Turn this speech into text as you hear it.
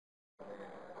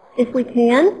if we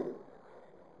can.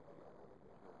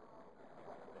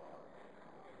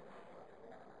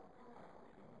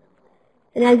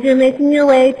 And as you're making your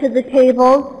way to the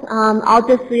tables, I'll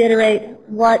just reiterate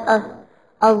what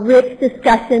a rich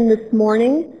discussion this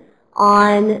morning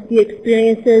on the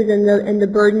experiences and the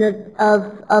burden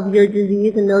of your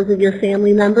disease and those of your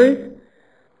family members.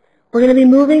 We're going to be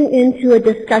moving into a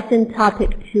discussion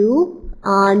topic 2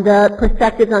 on the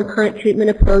perspectives on current treatment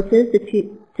approaches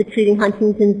to treating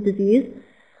Huntington's disease.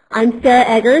 I'm Sarah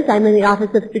Eggers. I'm in the Office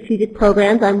of Strategic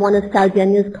Programs. I'm one of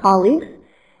Saugenia's colleagues,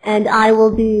 and I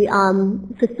will be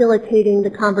facilitating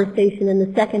the conversation in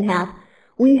the second half.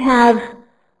 We have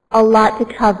a lot to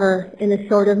cover in a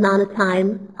short amount of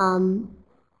time.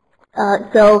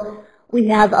 So we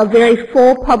have a very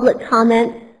full public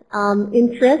comment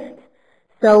interest.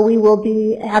 So we will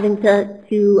be having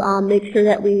to make sure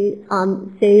that we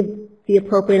save the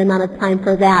appropriate amount of time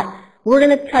for that. We're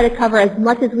going to try to cover as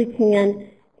much as we can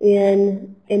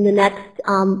in the next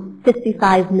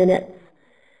 55 minutes.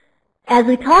 As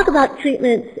we talk about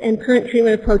treatments and current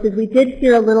treatment approaches, we did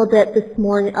hear a little bit this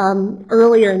morning,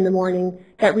 earlier in the morning,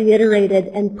 that reiterated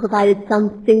and provided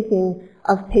some thinking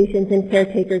of patients and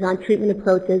caretakers on treatment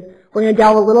approaches. We're going to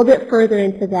delve a little bit further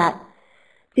into that.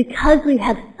 Because we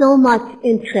have so much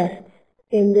interest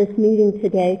in this meeting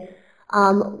today,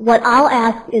 what I'll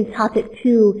ask in topic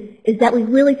 2 is that we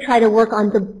really try to work on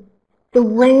the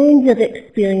range of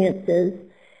experiences.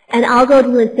 And I'll go to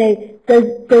you and say, does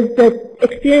the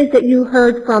experience that you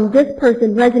heard from this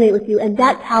person resonate with you? And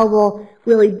that's how we'll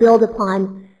really build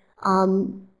upon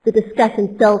the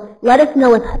discussion. So let us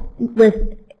know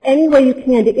with any way you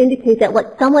can to indicate that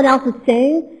what someone else is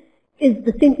saying is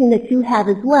the thinking that you have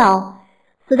as well,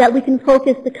 so that we can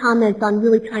focus the comments on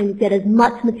really trying to get as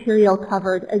much material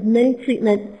covered, as many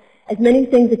treatments, as many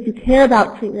things that you care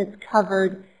about treatments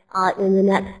covered in the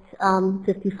next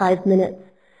 55 minutes.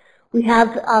 We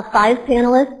have 5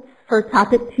 panelists for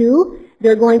topic 2.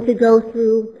 They're going to go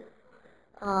through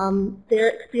their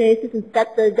experiences and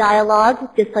set the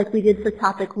dialogue, just like we did for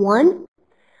topic 1.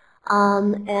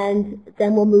 And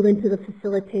then we'll move into the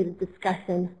facilitated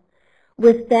discussion.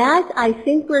 With that, I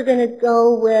think we're going to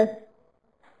go with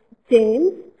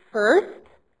James first.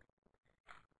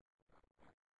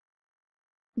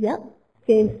 Yep,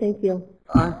 James, thank you.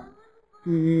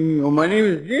 My name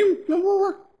is James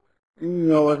Kimble.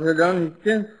 I've had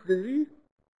Huntington's disease,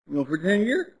 for 10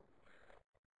 years.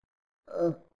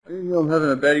 I'm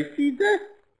having a bad EC day,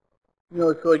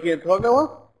 so I can't talk that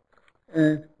well.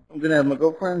 And I'm going to have my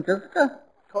girlfriend, Jessica,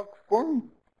 talk for me.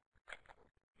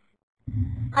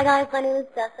 Hi guys, my name is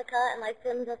Jessica, and like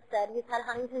Jim just said, he's had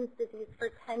Huntington's disease for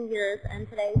 10 years, and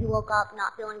today he woke up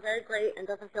not feeling very great and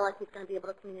doesn't feel like he's going to be able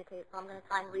to communicate, so I'm going to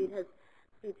try and read his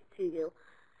speech to you.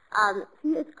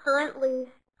 He is currently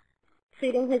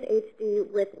treating his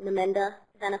HD with Namenda,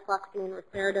 venlafaxine,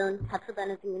 risperidone,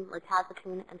 tetrabenazine,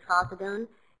 mirtazapine, and trazodone.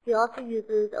 He also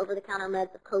uses over-the-counter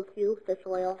meds of CoQ, fish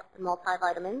oil, and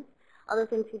multivitamins. Other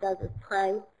things he does is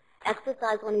pray,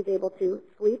 exercise when he's able to,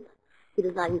 sleep. He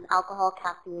does not use alcohol,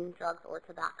 caffeine, drugs, or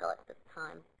tobacco at this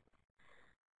time.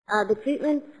 The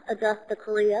treatments address the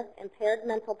chorea, impaired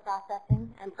mental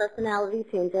processing, and personality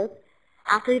changes.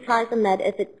 After he tries the med,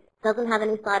 if it doesn't have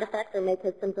any side effects or make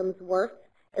his symptoms worse,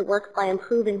 it works by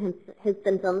improving his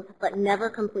symptoms, but never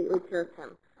completely cures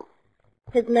him.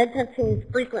 His meds have changed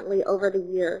frequently over the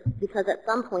years because at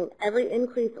some point, every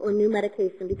increase or new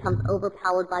medication becomes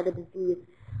overpowered by the disease.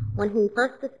 When he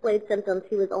first displayed symptoms,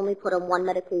 he was only put on one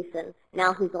medication.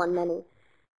 Now he's on many.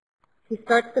 He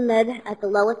starts the med at the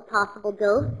lowest possible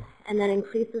dose and then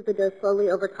increases the dose slowly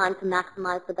over time to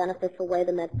maximize the beneficial way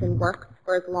the medicine works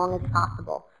for as long as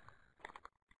possible.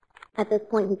 At this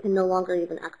point, he can no longer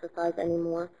even exercise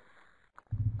anymore.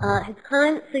 His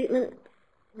current treatment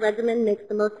regimen makes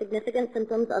the most significant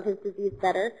symptoms of his disease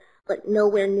better, but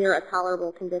nowhere near a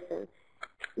tolerable condition.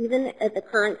 Even at the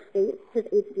current state, his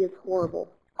HD is horrible,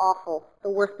 awful, the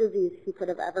worst disease he could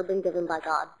have ever been given by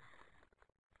God.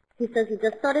 He says he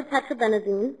just started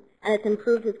tetrabenazine, and it's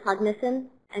improved his cognition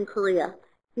and chorea.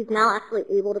 He's now actually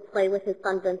able to play with his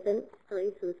son Vincent,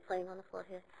 3, who is playing on the floor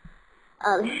here.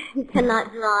 He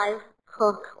cannot drive,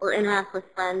 cook, or interact with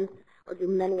friends, or do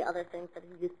many other things that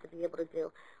he used to be able to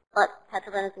do. But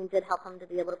tetrabenazine did help him to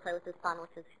be able to play with his son,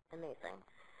 which is amazing.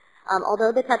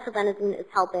 Although the tetrabenazine is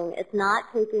helping, it's not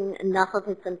taking enough of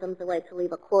his symptoms away to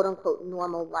leave a quote-unquote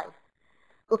normal life.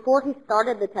 Before he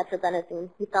started the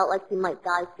tetrabenazine, he felt like he might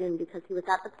die soon because he was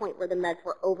at the point where the meds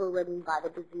were overridden by the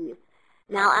disease.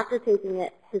 Now, after taking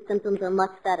it, his symptoms are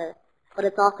much better, but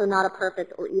it's also not a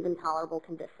perfect or even tolerable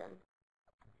condition.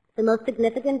 The most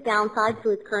significant downside to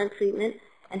his current treatment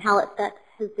and how it affects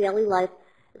his daily life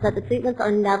is that the treatments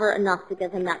are never enough to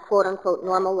give him that quote-unquote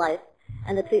normal life,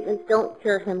 and the treatments don't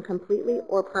cure him completely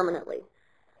or permanently.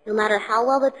 No matter how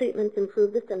well the treatments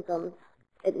improve the symptoms,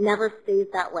 it never stays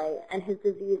that way, and his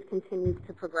disease continues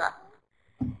to progress.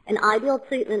 An ideal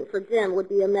treatment for Jim would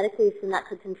be a medication that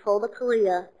could control the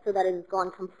chorea so that it is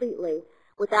gone completely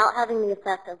without having the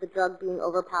effect of the drug being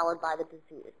overpowered by the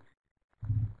disease.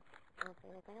 Want to say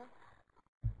anything else?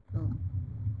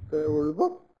 I wrote a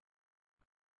book.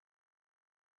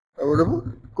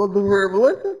 Called The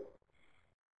Revelation.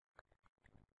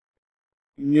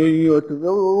 It's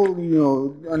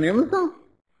available, on Amazon.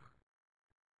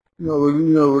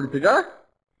 Where to go.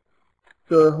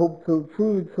 So I hope to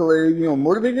prove to,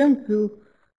 motivate them to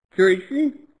cure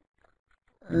HD.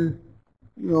 And,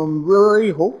 I'm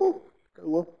really hopeful. I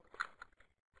will.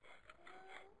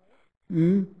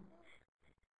 Mm-hmm.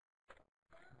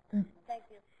 Thank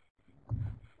you.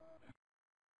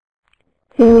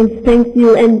 James, thank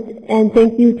you, and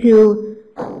thank you to,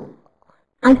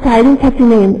 I'm sorry, I didn't catch your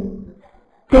name.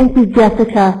 Thank you,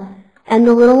 Jessica. And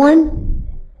the little one?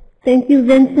 Thank you,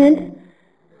 Vincent.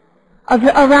 A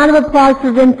round of applause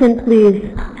for Vincent,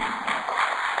 please.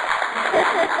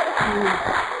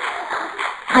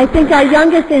 I think our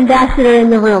youngest ambassador in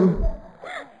the room.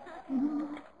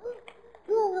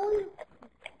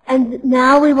 And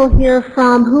now we will hear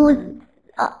from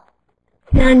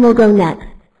Karen will go next.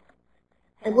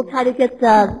 And we'll try to get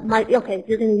the mic. Okay,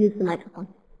 you're going to use the microphone.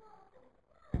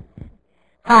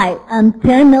 Hi, I'm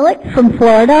Karen Millick from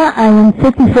Florida. I'm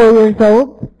 54 years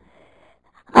old.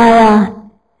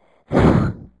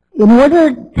 In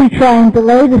order to try and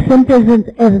delay the symptoms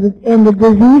and the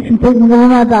disease from taking over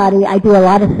my body, I do a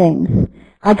lot of things.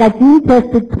 I got gene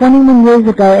tested 21 years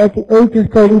ago at the age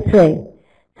of 33.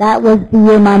 That was the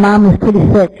year my mom was pretty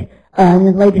sick in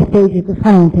the later stages of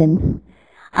Huntington's.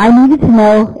 I needed to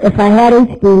know if I had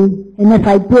HD, and if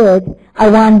I did, I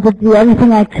wanted to do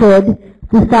everything I could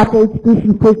to stop HD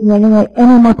from taking any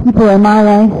more people in my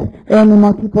life or any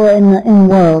more people in the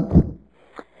world.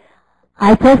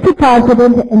 I tested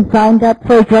positive and signed up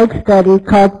for a drug study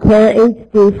called Care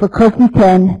HD for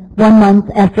CoQ10 1 month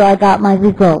after I got my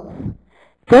results.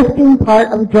 Just being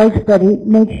part of a drug study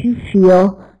makes you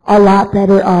feel a lot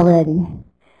better already.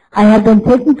 I have been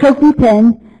taking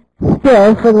CoQ10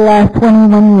 still for the last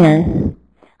 21 years.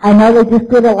 I know they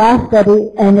just did a last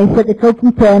study and they said the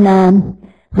CoQ10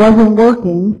 wasn't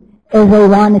working as they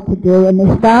wanted to do and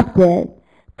they stopped it,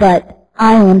 but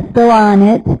I am still on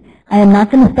it. I am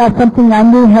not going to stop something I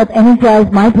knew helped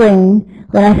energize my brain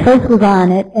when I first was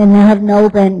on it, and there have no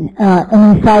been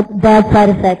any bad side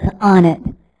effects on it.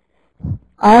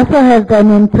 I also have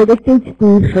been in Predict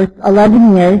HD for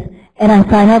 11 years, and I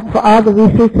sign up for all the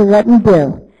research they let me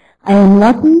do. I am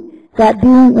lucky that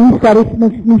being in studies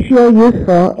makes me feel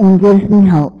useful and gives me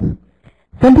hope.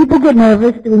 Some people get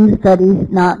nervous doing the studies,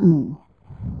 not me.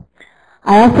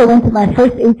 I also went to my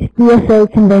first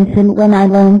HDSA convention where I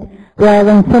learned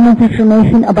so much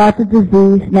information about the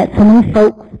disease, met so many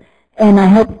folks, and I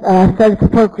helped start a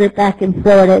support group back in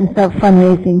Florida and start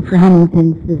fundraising for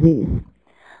Huntington's disease.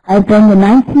 I've done the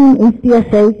 19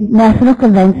 HDSA national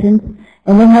conventions,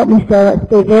 and they help me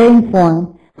stay very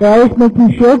informed. They always make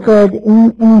me feel good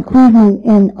and include me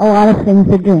in a lot of things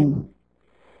they're doing.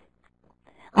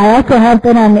 I also have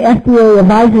been on the FDA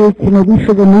advisory committee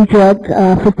for the new drug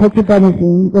for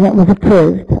tetrabenazine when it was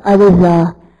approved. I was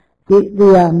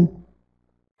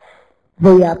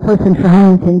the person for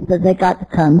Huntington's that they got to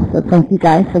come, so thank you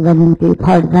guys for letting me be a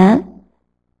part of that.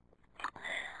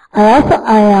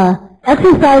 I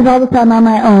exercise all the time on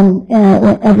my own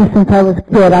ever since I was a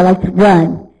kid. I like to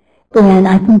run. And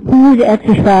I continue to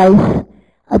exercise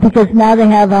because now they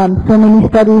have so many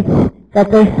studies that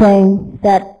they're saying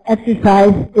that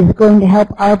exercise is going to help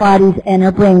our bodies and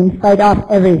our brains fight off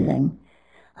everything.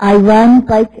 I run,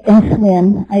 bike, and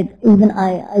swim. I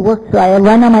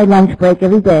run on my lunch break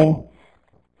every day.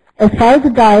 As far as the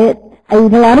diet, I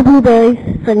eat a lot of blueberries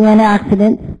for the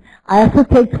antioxidants. I also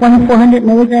take 2,400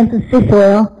 milligrams of fish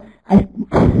oil,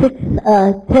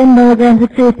 10 milligrams of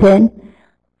creatine,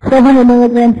 1,200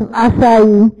 milligrams of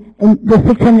acai, and the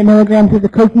 600 milligrams of the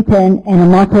CoQ10, and a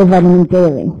multivitamin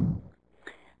daily.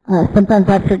 Sometimes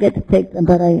I forget to take them,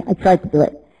 but I try to do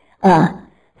it.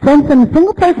 Since I'm a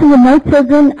single person with no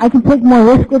children, I can take more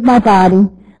risk with my body,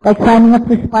 like signing up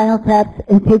for spinal taps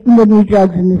and taking the new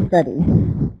drugs in the studies.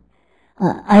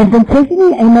 I have been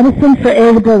taking a medicine for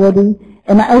irritability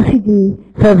and my OCD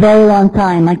for a very long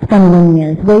time, like 21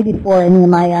 years, way before any of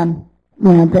my,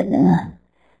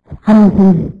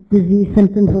 Huntington's disease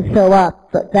symptoms will show up,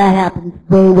 but that happens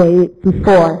way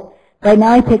before. Right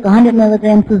now I take 100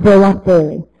 milligrams of Zoloft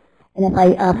daily. And if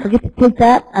I forget to take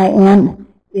that, I am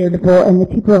irritable, and the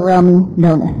people around me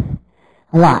notice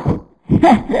a lot.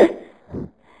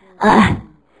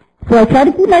 So I try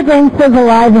to keep my brain cells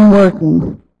alive and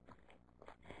working.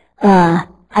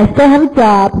 I still have a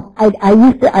job. I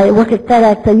work at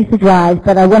FedEx. I used to drive,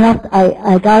 but I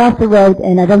got off the road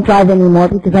and I don't drive anymore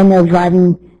because I know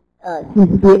driving seems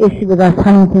to be an issue with us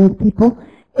Huntington people.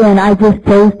 And I just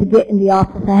chose to get in the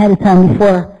office ahead of time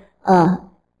before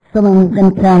someone was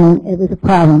going to tell me it was a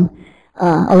problem.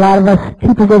 A lot of us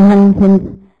people with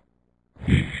Huntington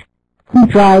keep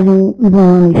driving even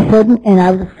when we shouldn't, and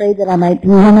I was afraid that I might be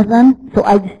one of them. So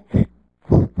I just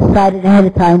decided ahead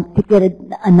of time to get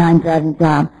a non-driving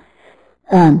job.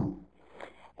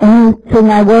 Anything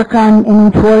I work on, any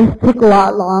chores, take a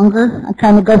lot longer. I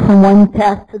kind of go from one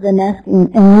task to the next and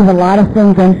leave a lot of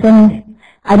things unfinished.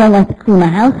 I don't like to clean my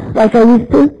house like I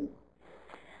used to.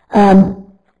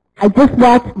 I just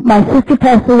watched my sister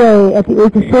pass away at the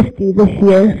age of 50 this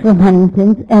year from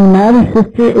Huntington's, and my other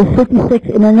sister is 56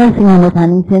 in a nursing home with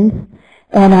Huntington's.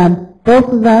 And both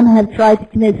of them have tried to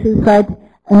commit suicide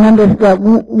a number of, well,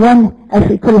 one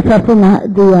actually put herself in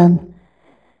the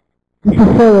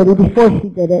facility before she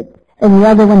did it, and the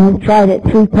other one has tried it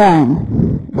 3 times.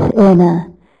 And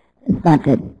it's not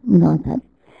good, you know that.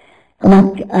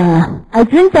 And I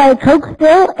drink Diet Coke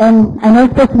still, and I know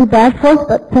it's supposed to be bad for us,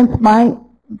 but since my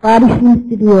body seems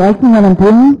to be liking what I'm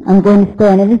doing, I'm going to stay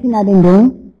on everything I've been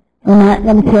doing. I'm not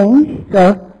going to change.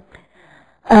 So,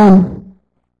 all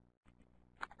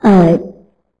right.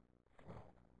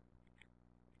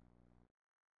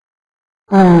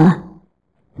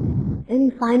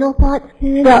 Any final thoughts,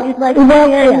 Ken? Well, you'd like to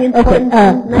share any important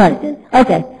messages?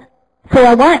 Okay.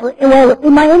 So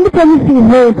my independence is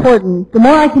very important. The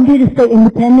more I can do to stay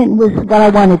independent was what I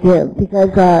want to do,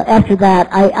 because after that,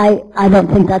 I don't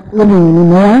think that's living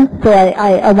anymore. So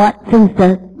I want things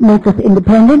to make us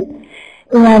independent.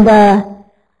 And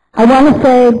I want to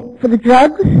say, for the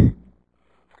drugs,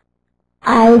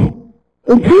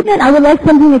 in treatment, I would like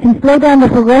something that can slow down the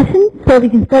progression so we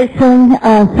can start showing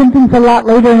symptoms a lot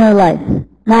later in our life.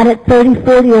 Not at 30,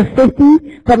 40, or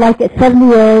 50, but like at 70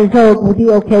 years old would be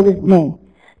okay with me.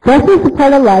 Death is a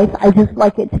part of life. I just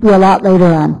like it to be a lot later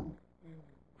on.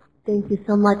 Thank you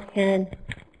so much, Karen.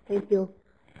 Thank you.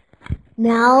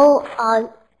 Now,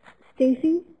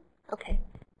 Stacy? Okay.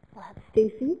 I'll have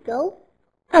Stacy go.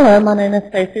 Hello, my name is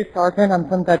Stacy Sargent. I'm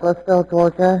from Douglasville,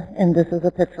 Georgia, and this is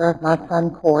a picture of my son,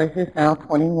 Corey, who's now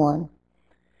 21.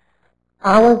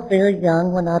 I was very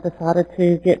young when I decided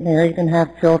to get married and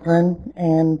have children,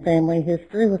 and family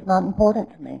history was not important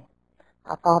to me.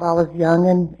 I thought I was young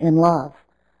and in love.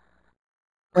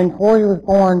 When Corey was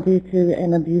born due to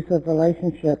an abusive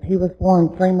relationship, he was born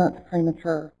 3 months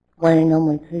premature, weighing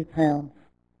only 2 pounds.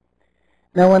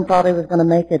 No one thought he was going to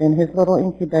make it in his little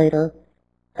incubator,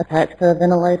 attached to a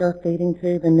ventilator, feeding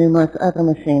tube, and numerous other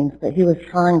machines, but he was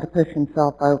trying to push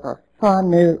himself over. So I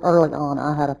knew early on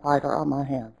I had a fighter on my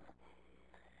hands.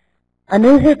 I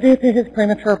knew due to his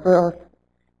premature birth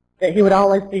that he would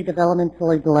always be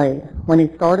developmentally delayed. When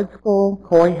he started school,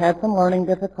 Corey had some learning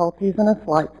difficulties and a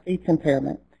slight speech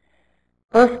impairment.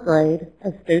 First grade,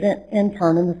 a student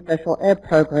intern in the special ed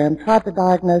program tried to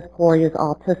diagnose Corey as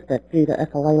autistic due to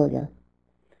echolalia.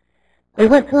 We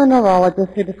went to a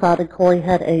neurologist who decided Corey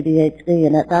had ADHD,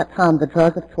 and at that time the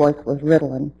drug of choice was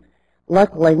Ritalin.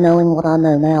 Luckily, knowing what I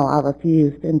know now, I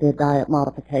refused and did diet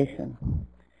modification.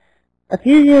 A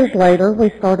few years later, we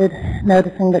started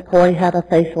noticing that Corey had a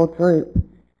facial droop.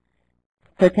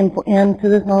 Took him in to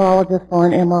his neurologist for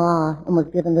an MRI and was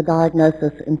given the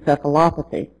diagnosis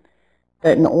encephalopathy.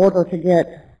 That in order to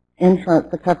get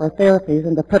insurance to cover therapies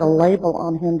and to put a label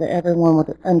on him that everyone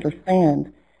would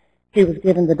understand, he was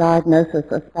given the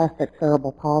diagnosis of spastic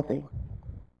cerebral palsy.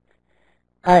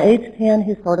 By age 10,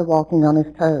 he started walking on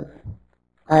his toes.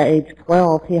 By age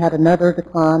 12, he had another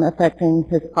decline affecting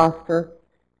his posture,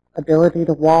 ability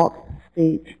to walk,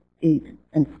 speech, eat,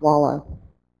 and swallow.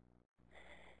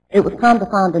 It was time to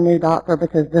find a new doctor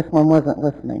because this one wasn't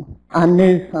listening. I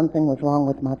knew something was wrong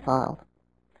with my child.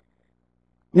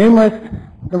 Numerous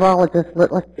neurologists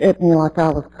looked at me like I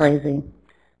was crazy.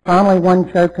 Finally,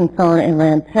 one showed concern and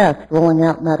ran tests, ruling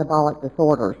out metabolic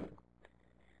disorders.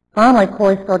 Finally,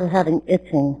 Corey started having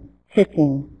itching,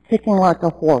 kicking like a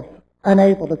horse,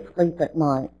 unable to sleep at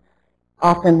night,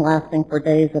 often lasting for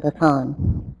days at a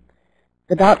time.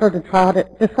 The doctor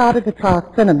decided to try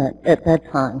cinnamon at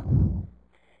bedtime.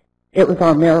 It was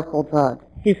our miracle drug.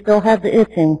 He still had the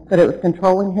itching, but it was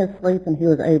controlling his sleep, and he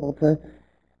was able to.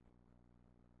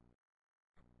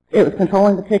 It was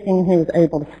controlling the kicking, and he was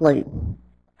able to sleep.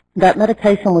 That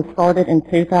medication was started in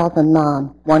 2009,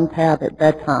 1 tab at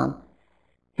bedtime.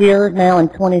 Here now in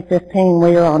 2015,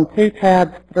 we are on 2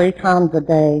 tabs 3 times a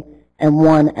day and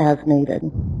 1 as needed.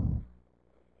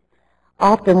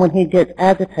 Often when he gets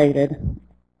agitated,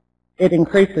 it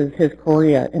increases his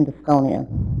chorea and dystonia.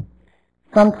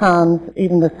 Sometimes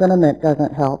even the sentiment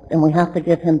doesn't help, and we have to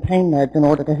give him pain meds in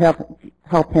order to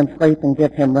help him sleep and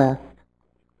give him rest.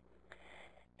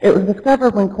 It was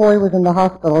discovered when Corey was in the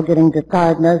hospital getting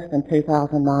diagnosed in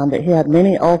 2009 that he had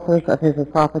many ulcers of his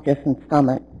esophagus and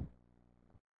stomach.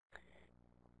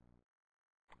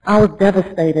 I was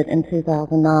devastated in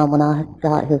 2009 when I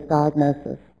got his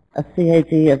diagnosis, a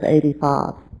CAG of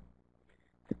 85,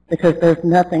 because there's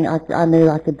nothing I knew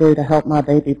I could do to help my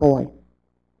baby boy.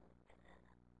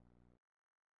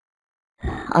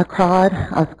 I cried,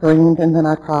 I screamed, and then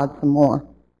I cried some more.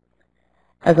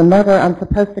 As a mother, I'm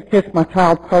supposed to kiss my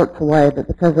child's hurts away, but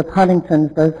because of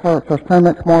Huntington's, those hurts are so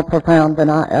much more profound than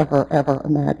I ever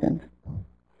imagined.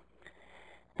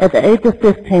 At the age of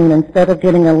 15, instead of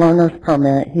getting a learner's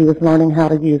permit, he was learning how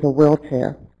to use a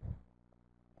wheelchair.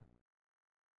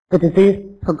 The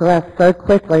disease progressed so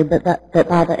quickly that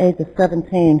by the age of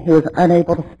 17, he was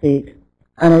unable to speak,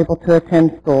 unable to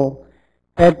attend school,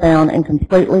 bedbound, and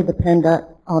completely dependent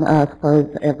on us for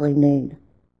his every need.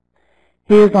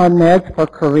 He is on meds for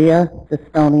chorea,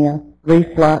 dystonia,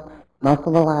 reflux,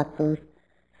 muscle relaxers,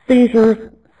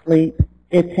 seizures, sleep,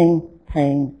 itching,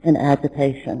 pain, and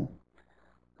agitation,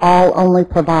 all only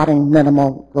providing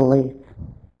minimal relief.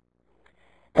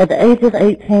 At the age of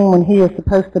 18, when he is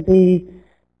supposed to be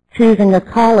choosing a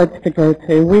college to go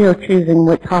to, we are choosing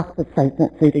which hospice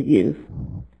agency to use.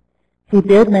 He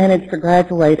did manage to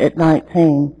graduate at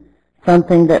 19,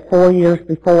 something that 4 years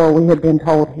before we had been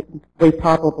told we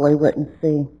probably wouldn't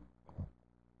see.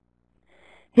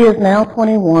 He is now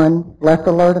 21, less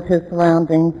alert of his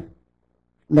surroundings,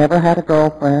 never had a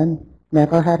girlfriend,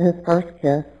 never had his first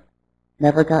kiss,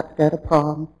 never got to go to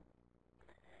prom.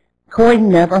 Corey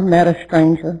never met a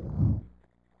stranger,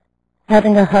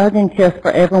 having a hug and kiss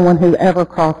for everyone who ever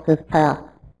crossed his path.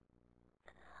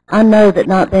 I know that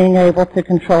not being able to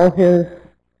control his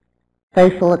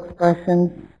facial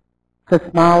expressions, to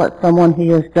smile at someone he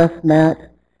has just met,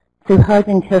 to hug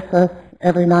and kiss us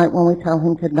every night when we tell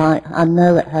him good night, I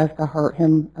know it has to hurt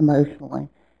him emotionally,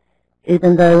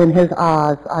 even though in his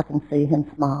eyes I can see him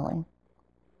smiling.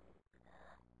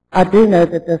 I do know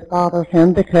that this bothers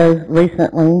him because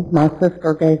recently my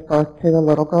sister gave birth to a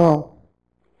little girl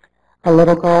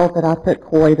that I took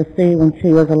Corey to see when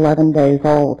she was 11 days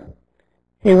old.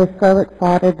 He was so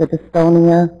excited, the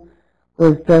dystonia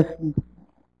was just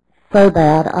so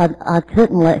bad, I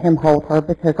couldn't let him hold her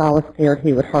because I was scared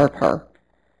he would hurt her.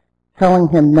 Telling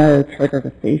him no triggered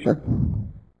a seizure.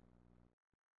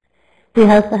 He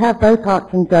has to have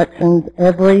Botox injections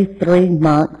every 3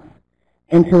 months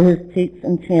into his cheeks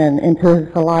and chin, into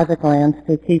his saliva glands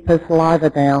to keep his saliva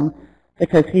down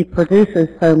because he produces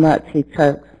so much he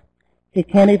chokes. He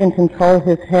can't even control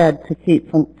his head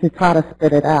to try to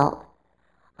spit it out.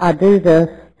 I do this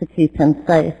to keep him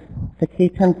safe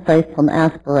from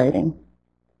aspirating.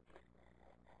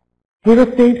 He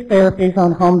receives therapies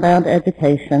on homebound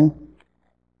education,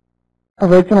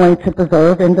 originally to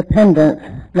preserve independence,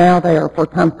 now they are for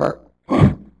comfort,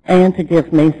 and to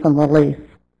give me some relief.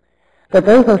 But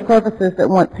those are services that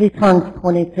once he turns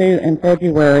 22 in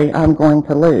February, I'm going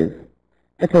to lose.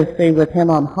 Because, see, with him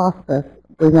on hospice,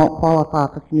 we won't qualify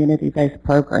for community-based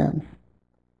programs.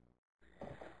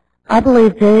 I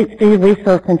believe JHD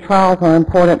research and trials are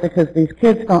important because these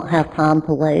kids don't have time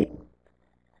to wait.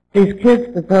 These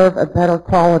kids deserve a better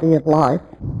quality of life.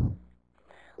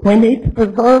 We need to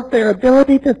preserve their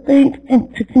ability to think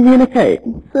and to communicate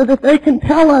so that they can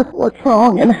tell us what's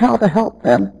wrong and how to help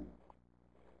them.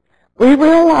 We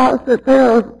realize that there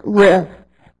are risks,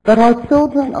 that our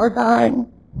children are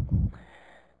dying.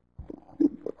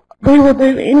 We will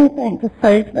do anything to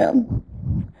save them.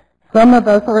 Some of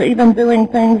us are even doing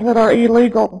things that are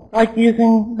illegal, like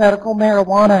using medical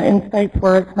marijuana in states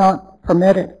where it's not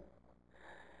permitted.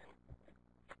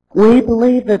 We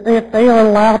believe that if they are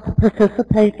allowed to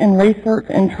participate in research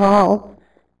and trials,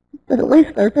 that at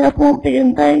least their death won't be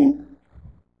in vain.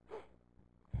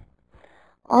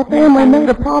 Our family made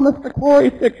a promise to Corey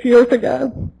 6 years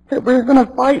ago that we're going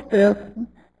to fight this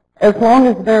as long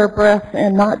as there are breaths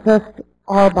and not just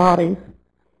our bodies.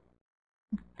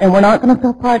 And we're not going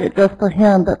to fight it just for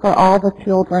him, but for all the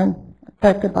children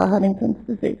affected by Huntington's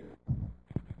disease.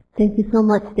 Thank you so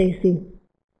much, Stacy.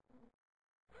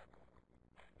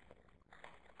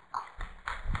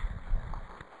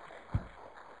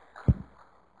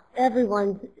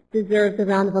 Everyone deserves a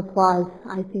round of applause,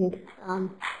 I think.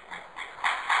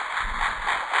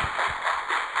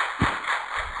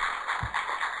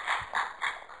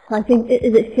 So I think,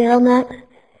 is it Cheryl next?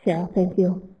 Cheryl, thank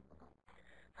you.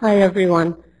 Hi,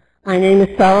 everyone. My name is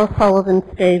Cheryl Sullivan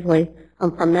Stavely.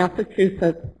 I'm from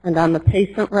Massachusetts, and I'm a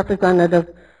patient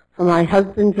representative for my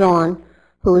husband, John,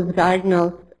 who was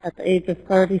diagnosed at the age of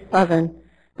 37,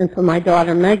 and for my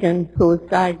daughter, Megan, who was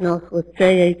diagnosed with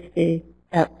JHD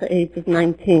at the age of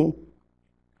 19.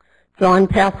 John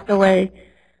passed away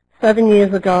 7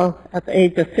 years ago at the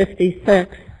age of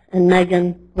 56, and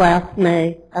Megan last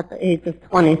May at the age of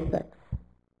 26.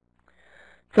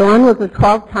 John was a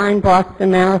 12-time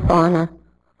Boston marathoner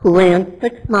who ran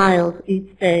 6 miles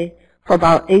each day for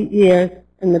about 8 years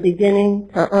in the beginning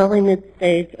to early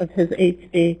mid-stage of his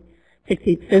HD to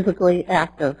keep physically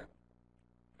active.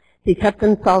 He kept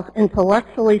himself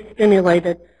intellectually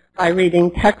stimulated by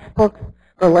reading textbooks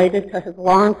related to his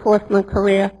law enforcement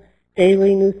career,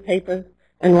 daily newspapers,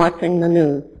 and watching the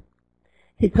news.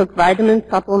 He took vitamin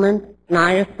supplements,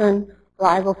 niacin,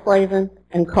 riboflavin,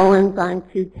 and coenzyme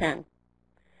Q10.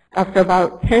 After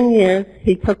about 10 years,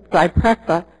 he took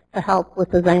Zyprexa to help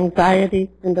with his anxiety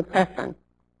and depression.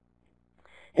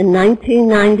 In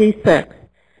 1996,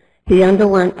 he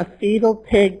underwent a fetal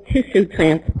pig tissue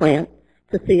transplant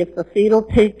to see if the fetal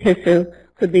pig tissue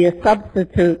could be a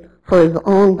substitute for his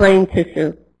own brain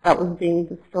tissue that was being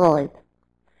destroyed.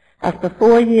 After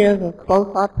 4 years of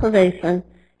close observation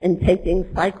and taking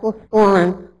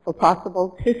cyclosporin for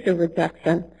possible tissue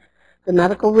rejection, the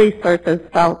medical researchers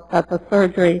felt that the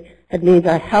surgery had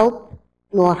neither helped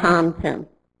nor harmed him.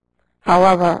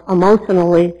 However,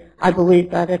 emotionally, I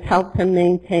believe that it helped him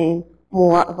maintain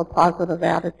more of a positive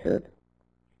attitude.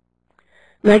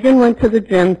 Megan went to the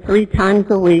gym 3 times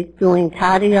a week doing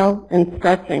cardio and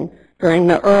stretching during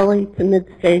the early to mid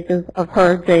stages of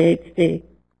her JHD.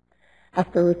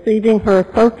 After receiving her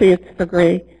associate's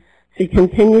degree, she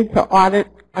continued to audit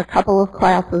a couple of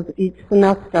classes each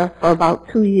semester for about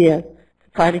 2 years to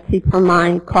try to keep her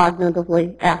mind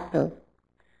cognitively active.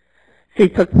 She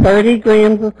took 30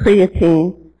 grams of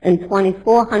creatine and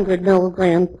 2,400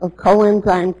 milligrams of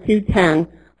coenzyme Q10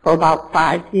 for about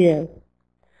 5 years.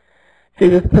 She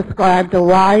was prescribed a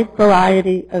wide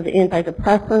variety of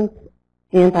antidepressants,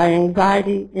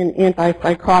 anti-anxiety, and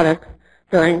antipsychotics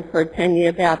during her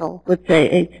 10-year battle with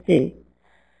JHD.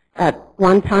 At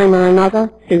one time or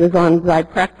another, she was on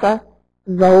Zyprexa,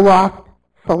 Zoloft,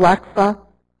 Celexa,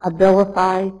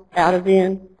 Abilify,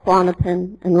 Ativan,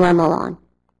 Klonopin, and Remeron.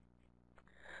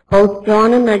 Both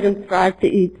John and Megan strive to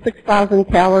eat 6,000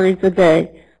 calories a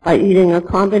day by eating a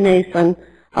combination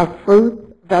of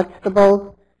fruits,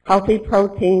 vegetables, healthy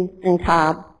protein, and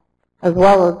carbs, as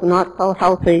well as not so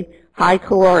healthy,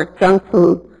 high-caloric junk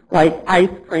food like ice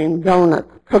cream, donuts,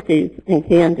 cookies, and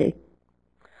candy.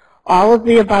 All of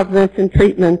the above-mentioned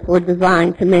treatments were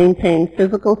designed to maintain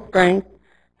physical strength,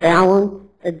 balance,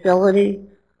 agility,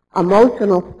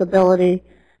 emotional stability,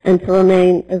 and to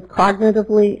remain as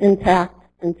cognitively intact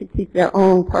and to keep their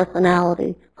own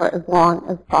personality for as long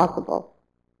as possible.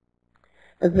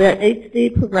 As their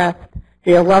HD progressed,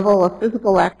 their level of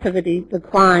physical activity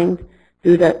declined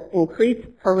due to increased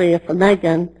chorea for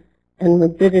Megan and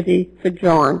rigidity for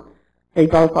John. They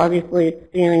both obviously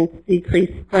experienced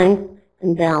decreased strength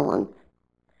and balance.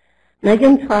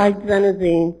 Megan tried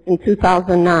Xenazine in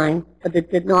 2009, but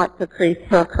it did not decrease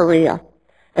her chorea.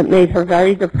 It made her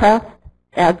very depressed,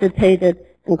 agitated,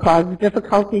 and caused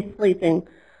difficulty sleeping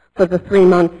for the 3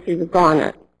 months she was on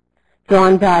it.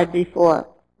 John died before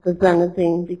the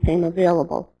Xenazine became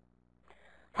available.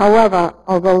 However,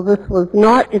 although this was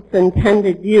not its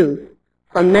intended use,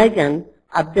 for Megan,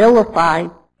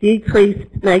 Abilify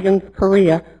decreased Megan's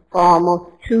chorea for almost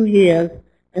 2 years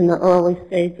in the early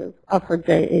stages of her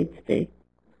JHD.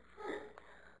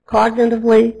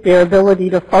 Cognitively, their ability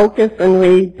to focus and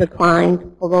read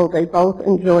declined, although they both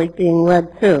enjoyed being read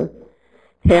to.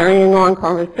 Carrying on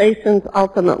conversations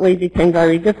ultimately became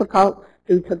very difficult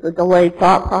due to the delayed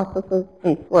thought processes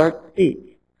and slurred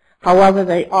speech. However,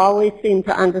 they always seemed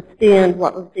to understand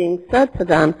what was being said to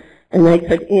them, and they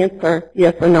could answer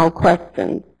yes or no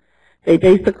questions. They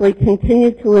basically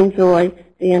continued to enjoy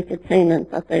the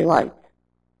entertainment that they liked.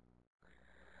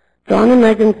 John and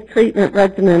Megan's treatment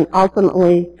regimen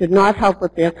ultimately did not help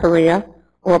with their career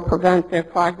or prevent their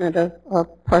cognitive or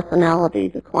personality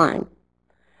decline.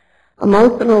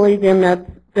 Emotionally, their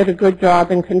meds did a good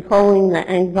job in controlling the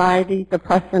anxiety,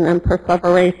 depression, and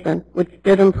perseveration, which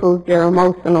did improve their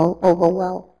emotional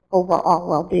overall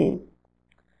well-being.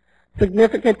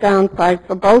 Significant downsides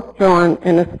for both John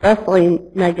and especially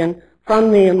Megan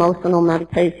from the emotional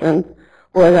medications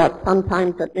were that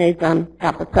sometimes it made them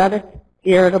apathetic,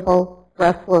 irritable,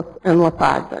 restless, and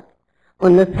lethargic.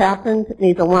 When this happened,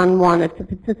 neither one wanted to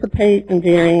participate in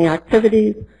varying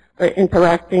activities for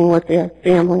interacting with their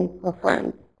family or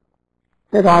friends.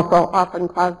 It also often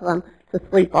caused them to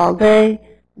sleep all day,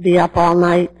 be up all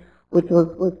night, which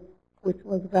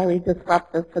was very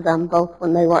disruptive to them both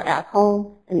when they were at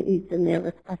home and each in their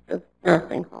respective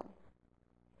nursing homes.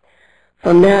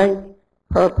 For Meg,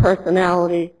 her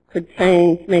personality could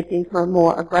change, making her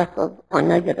more aggressive or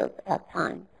negative at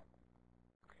times.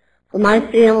 For my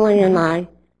family and I,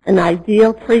 an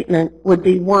ideal treatment would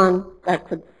be one that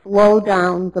could slow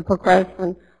down the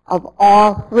progression of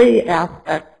all three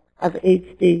aspects of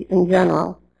HD in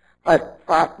general, but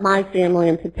for my family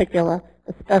in particular,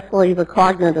 especially the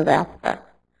cognitive aspect.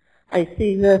 I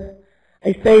say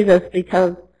this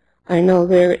because I know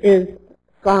there is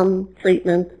some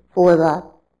treatment for the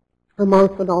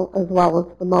emotional as well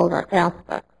as the motor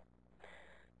aspect.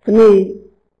 To me,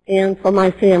 and for my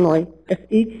family, if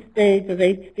each stage of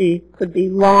HD could be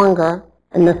longer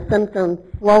and the symptoms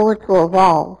slower to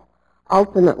evolve,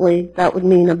 ultimately that would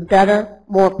mean a better,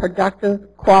 more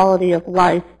productive quality of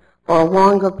life for a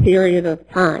longer period of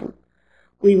time.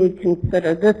 We would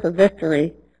consider this a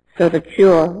victory should a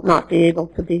cure not be able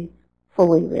to be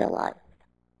fully realized.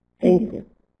 Thank you.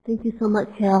 Thank you so much,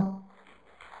 Carol.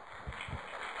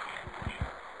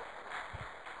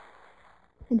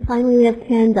 And finally, we have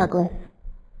Karen Douglas.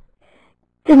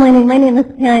 Good morning. My name is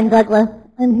Karen Douglas.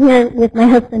 I'm here with my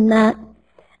husband, Matt,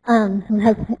 who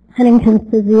has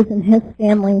Huntington's disease in his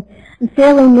family. I'm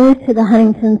fairly new to the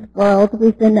Huntington's world.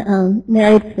 We've been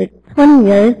married for 20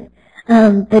 years,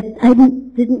 but I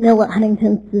didn't know what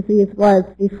Huntington's disease was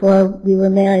before we were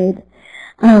married.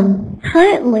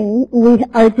 Currently, we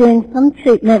are doing some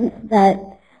treatments that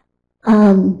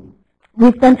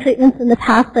we've done treatments in the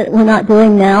past that we're not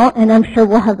doing now, and I'm sure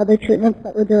we'll have other treatments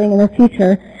that we're doing in the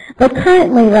future. But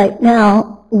currently, right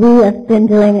now, we have been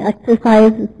doing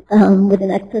exercises with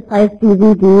an exercise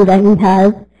DVD that he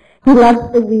has. He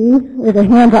loves the Wii with a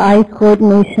hand-eye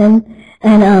coordination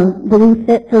and the Wii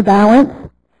Fit for balance.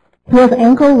 He has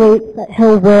ankle weights that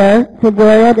he'll wear to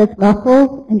wear at his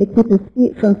muscles and to keep his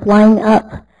feet from flying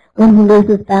up when he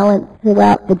loses balance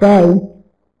throughout the day.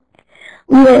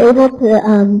 We were able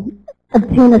to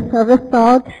obtain a service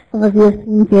dog. Some of you have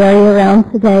seen Gary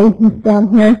around today. He's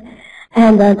down here.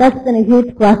 And that's been a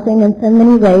huge blessing in so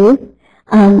many ways.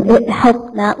 It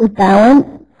helps Matt with balance.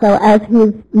 So as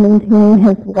he's maintaining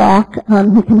his walk,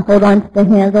 he can hold on to the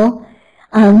handle.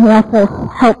 He also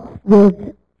helps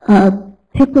with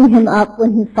picking him up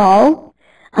when he falls.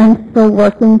 I'm still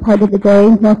working part of the day,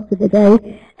 most of the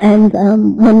day. And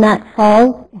when Matt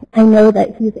falls, I know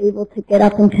that he's able to get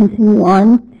up and continue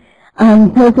on.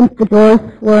 He opens the doors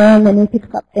for him and he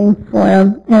picks up things for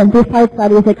him. And besides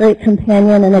that, he's a great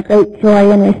companion and a great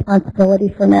joy and responsibility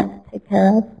for Matt to take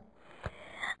care of.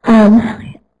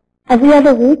 Every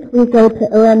other week, we go to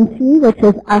OMT, which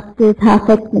is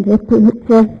osteopathic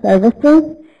manipulative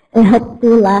services. It helps to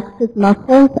relax his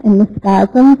muscles and the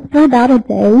spasms for about a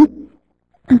day.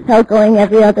 So going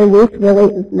every other week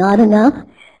really is not enough,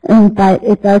 but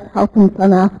it does help in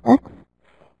some aspects.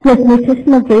 With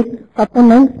nutritional based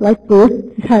supplements like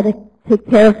Boost to try to take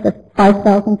care of the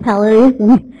 5,000 calories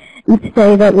in each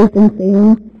day that we've been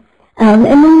seeing. And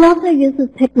then he also uses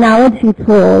technology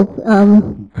tools.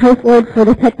 Praise Lord for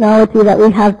the technology that we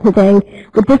have today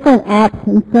with different apps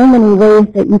and so many ways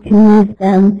that you can use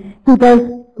them. He does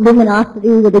luminosity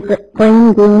with the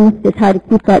brain games to try to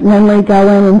keep that memory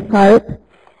going and sharp.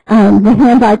 The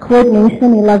hand-eye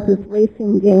coordination, he loves his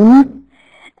racing games.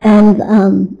 And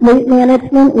weight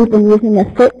management, we've been using a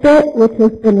Fitbit, which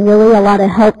has been really a lot of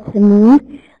help to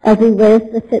me. As he wears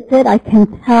the Fitbit, I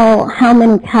can tell how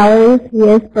many calories he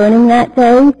is burning that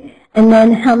day, and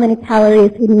then how many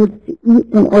calories he needs to eat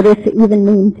in order to even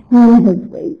maintain his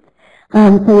weight.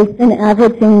 So he's been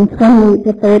averaging 20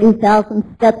 to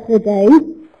 30,000 steps a day,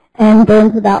 and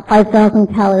burns about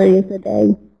 5,000 calories a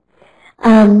day.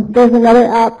 There's another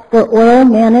app for oral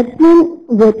management,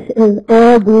 which is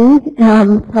Oral-B.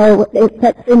 So it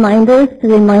sets reminders to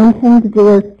remind him to do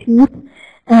his teeth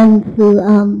and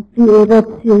to be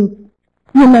able to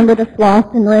remember to floss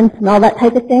and rinse and all that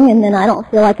type of thing, and then I don't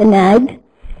feel like a nag.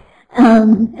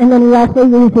 And then he also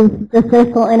uses the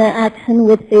social interaction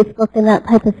with Facebook and that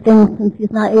type of thing. Since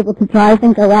he's not able to drive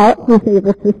and go out, he's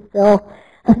able to still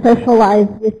socialize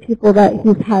with people that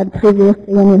he's had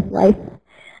previously in his life.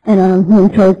 And he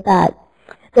enjoys that.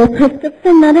 The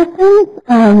prescription medicines,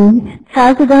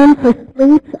 trazodone for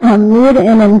sleep, mood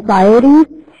and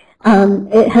anxiety,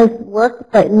 it has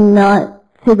worked, but not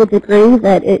to the degree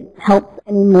that it helps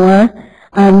anymore.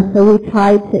 So we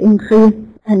tried to increase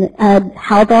and add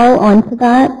Haldol onto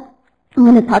that. I'm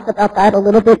going to talk about that a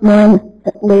little bit more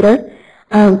later.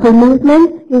 For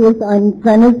movement, he was on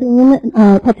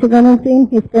tetrabenazine.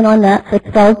 He's been on that for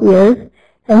 12 years.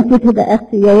 Thank you to the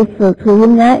FDA for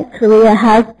approving that. Chorea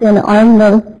has been our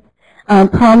most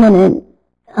prominent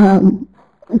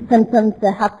symptoms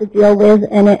to have to deal with,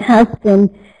 and it has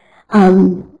been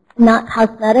not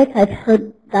cosmetic. I've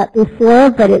heard that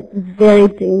before, but it's very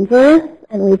dangerous,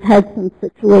 and we've had some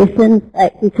situations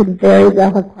that he could very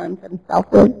well have harmed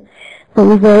himself with. So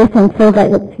we're very thankful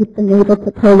that he's been able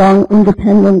to prolong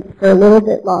independence for a little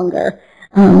bit longer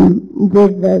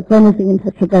with the benazine and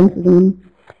tetrabenazine.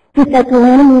 He's got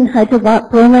galantamine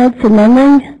hydrobromide for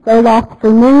memory, Zoloft for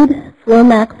mood,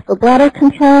 Flomax for bladder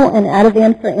control, and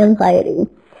Ativan for anxiety.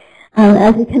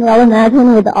 As you can well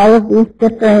imagine, with all of these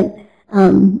different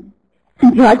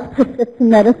drugs, prescription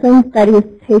medicines that he's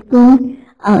taking,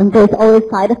 there's always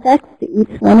side effects to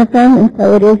each one of them, and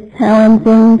so it is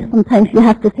challenging. Sometimes you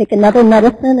have to take another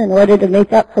medicine in order to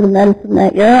make up for the medicine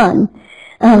that you're on.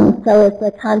 So it's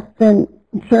a constant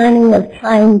journey of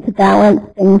trying to balance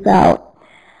things out.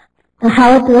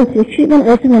 How does your treatment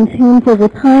regimen change over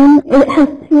time? It has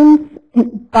changed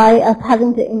by us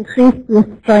having to increase the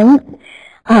strength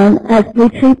as new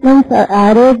treatments are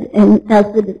added, and as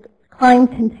the decline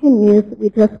continues, we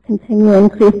just continue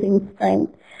increasing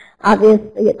strength.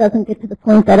 Obviously, it doesn't get to the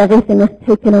point that everything is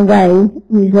taken away.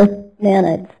 We just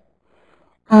manage.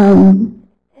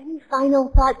 Any final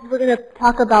thoughts? We're going to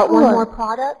talk about one more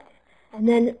product, and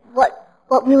then what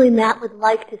really Matt would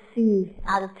like to see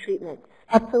out of treatment.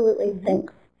 Absolutely,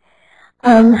 thanks.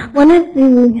 One of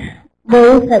the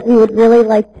ways that we would really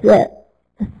like to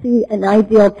see an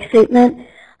ideal treatment,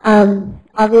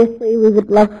 obviously we would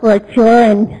love for a cure,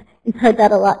 and you've heard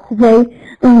that a lot today,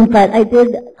 but I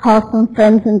did call some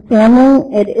friends and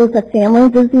family. It is a family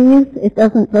disease. It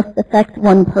doesn't just affect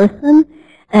one person,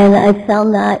 and I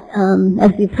found that,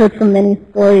 as you've heard from many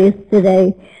stories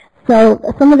today. So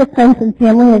some of the friends and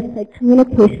family have said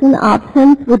communication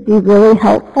options would be really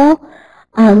helpful.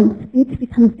 Speech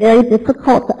becomes very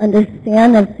difficult to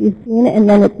understand, as you've seen, and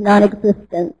then it's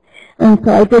non-existent. And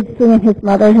so I did see in his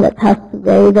mother that passed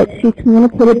away that she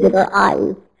communicated with her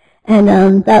eyes.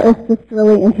 And that was just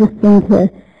really interesting to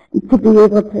be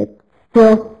able to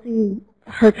still see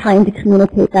her trying to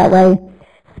communicate that way.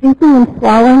 Speaking and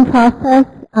swallowing process,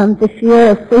 the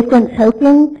fear of frequent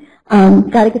choking,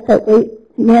 got to get that weight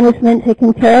management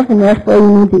taken care of, and therefore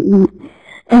you need to eat.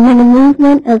 And then the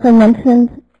movement, as I mentioned,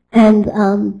 and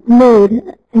mood,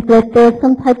 is that there's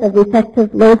some type of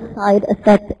effective low side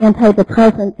effect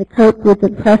antidepressant to cope with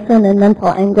depression and mental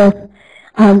anguish.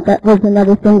 That was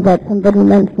another thing that somebody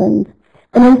mentioned.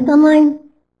 And in summary,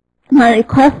 my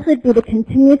request would be to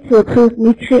continue to approve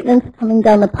new treatments coming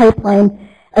down the pipeline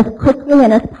as quickly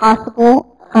and as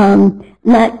possible.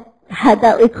 Matt had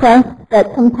that request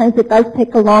that sometimes it does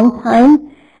take a long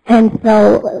time, and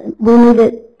so we need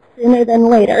it sooner than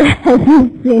later, as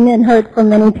you've seen and heard from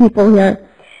many people here.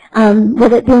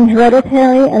 With it being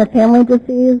hereditary and a family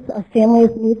disease, our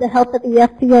families need the help of the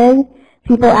FDA.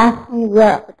 People ask me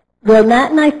where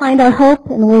Matt and I find our hope,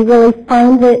 and we really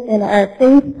find it in our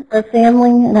faith, our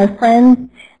family, and our friends.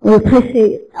 We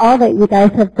appreciate all that you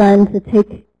guys have done to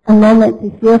take a moment to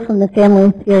hear from the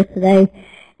families here today.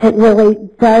 It really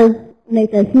does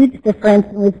make a huge difference,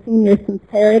 and we've seen your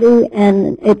sincerity,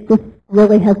 and it just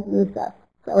really has moved us.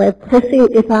 So I appreciate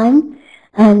your time,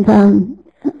 and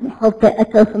hope to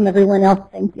echo from everyone else.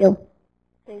 Thank you.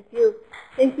 Thank you.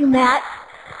 Thank you, Matt.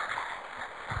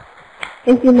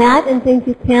 Thank you, Matt, and thank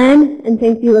you, Karen, and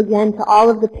thank you again to all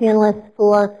of the panelists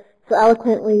for so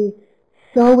eloquently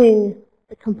showing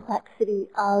the complexity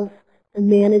of the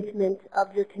management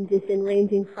of your condition,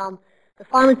 ranging from the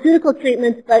pharmaceutical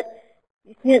treatments, but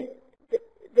you can't,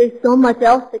 there's so much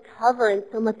else to cover and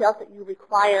so much else that you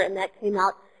require, and that came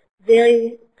out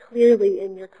very clearly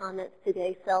in your comments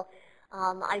today. So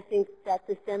I think that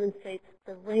this demonstrates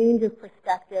the range of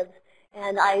perspectives,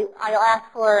 and I'll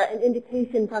ask for an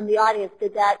indication from the audience.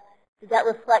 Did that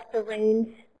reflect the range?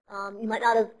 You might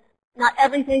not have, not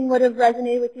everything would have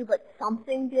resonated with you, but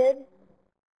something did?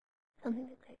 Something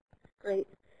did? Great.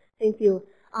 Thank you.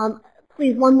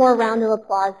 Please, one more round of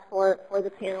applause for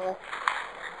the panelists.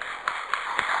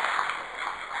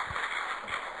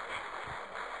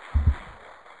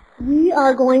 We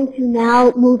are going to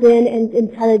now move in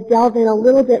and try to delve in a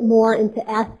little bit more into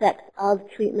aspects of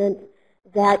treatment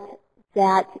that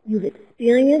you've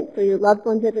experienced or your loved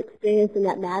ones have experienced and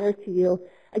that matter to you.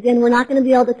 Again, we're not going to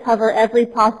be able to cover every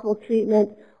possible treatment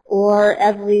or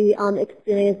every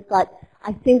experience, but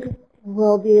I think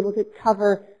we'll be able to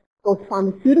cover both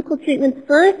pharmaceutical treatments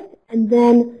first and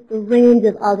then the range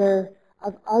of other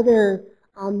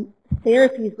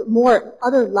therapies, but more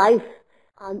other life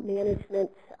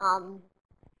management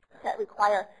that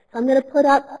require. So I'm going to put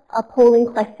up a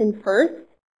polling question first.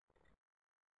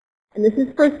 And this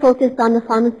is first focused on the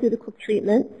pharmaceutical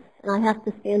treatments, and I have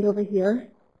to stand over here.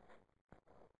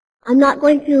 I'm not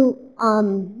going to,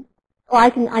 I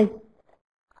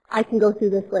can go through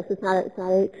this list. It's not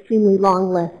an extremely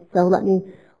long list, so let me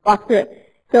walk through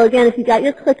it. So again, if you got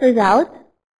your clickers out,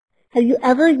 have you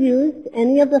ever used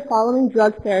any of the following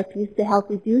drug therapies to help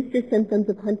reduce your symptoms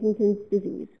of Huntington's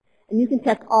disease? And you can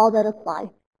check all that apply.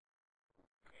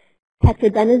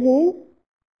 Tetrabenazine,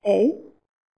 A.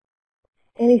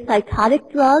 Antipsychotic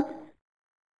drugs,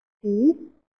 C.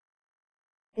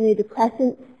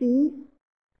 Antidepressants, C.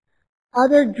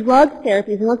 Other drug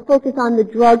therapies, and let's focus on the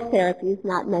drug therapies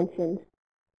not mentioned.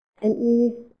 And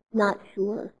E, not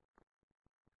sure.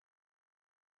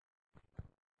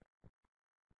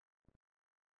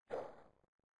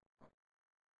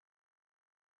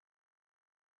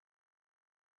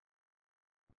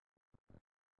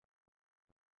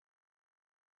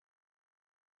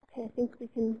 Okay, I think we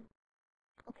can,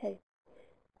 okay,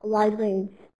 a wide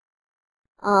range.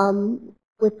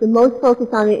 With the most focus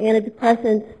on the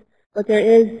antidepressants, but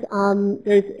there's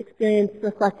experience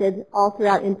reflected all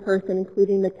throughout in person,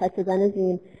 including the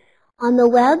tetrabenazine. On the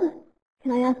web,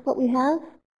 can I ask what we have?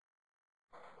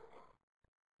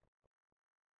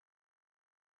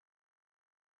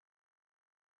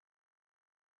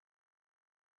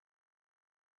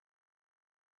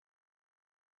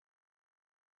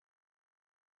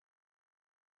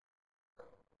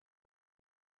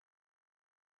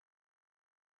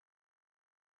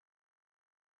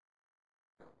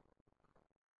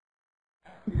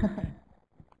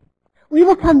 We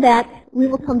will come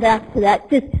back to that.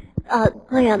 Just,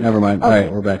 Graham. Never mind. Okay. All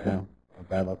right, we're back now.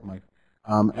 Bad luck, Mike.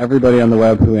 Everybody on the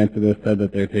web who answered this said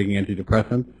that they're taking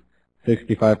antidepressants.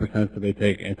 65% said they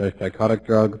take antipsychotic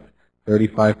drugs.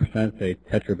 35% say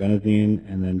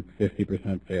tetrabenazine, and then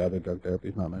 50% say other drug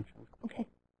therapies not mentioned. Okay.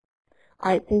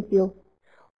 All right, thank you.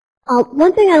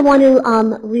 One thing I want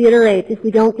to reiterate, if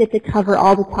we don't get to cover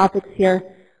all the topics here,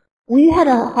 we had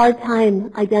a hard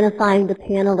time identifying the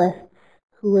panelists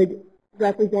who would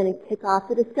represent and kick off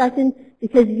the discussion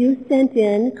because you sent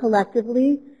in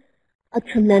collectively a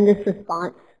tremendous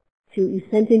response. You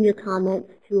sent in your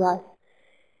comments to us.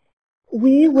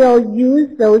 We will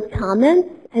use those comments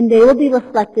and they will be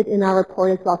reflected in our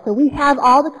report as well. So we have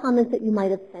all the comments that you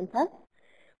might have sent us.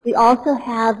 We also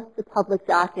have the public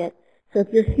docket. So if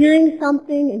you're hearing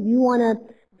something and you want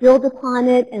to build upon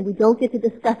it and we don't get to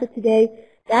discuss it today,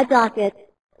 that docket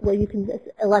where you can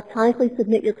electronically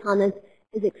submit your comments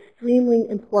is extremely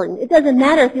important. It doesn't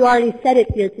matter if you already said it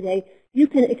here today. You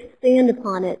can expand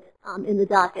upon it in the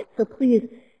docket. So please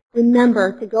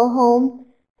remember to go home,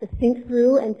 to think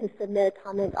through, and to submit a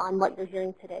comment on what you're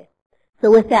hearing today. So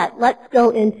with that, let's go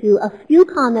into a few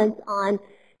comments on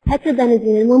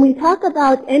tetrabenazine. And when we talk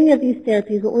about any of these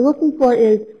therapies, what we're looking for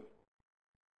is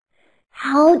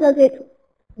how does it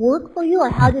work for you or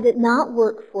how did it not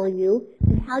work for you,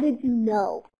 and how did you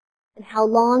know? And how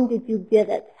long did you give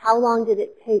it? How long did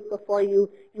it take before you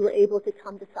were able to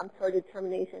come to some sort of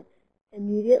determination?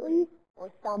 Immediately or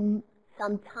some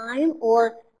time,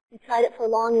 or you tried it for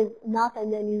long enough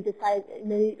and then you decided,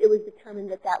 and then it was determined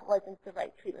that that wasn't the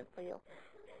right treatment for you.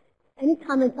 Any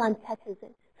comments on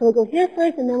tetrabenazine? So we'll go here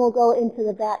first and then we'll go into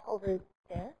the back over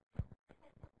there.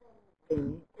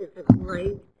 It's a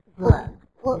great drug.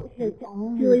 Well, here,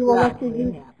 Julie, we'll let you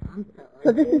use.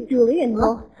 So this is Julie, and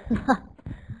we'll.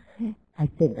 I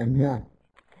think I'm not.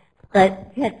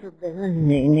 But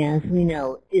tetrabenazine, as we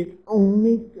know, is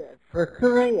only good for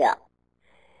Korea.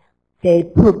 They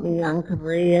put me on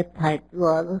Korea-type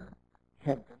drugs,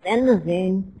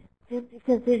 tetrabenazine, just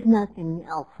because there's nothing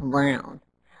else around.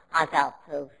 I got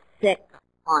so sick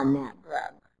on that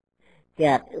drug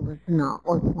that it was not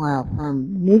worthwhile for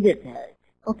me to take.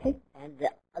 Okay. And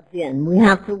again, we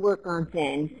have to work on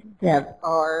things that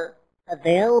are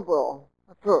available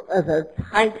for other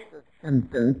types of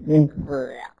symptoms in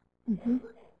Korea. Mm-hmm.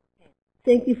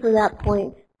 Thank you for that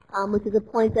point, which is a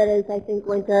point that is, I think,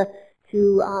 going to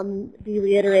be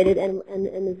reiterated and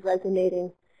is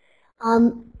resonating.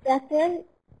 Back there?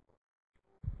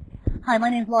 Hi, my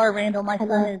name is Laura Randall. My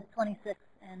son is 26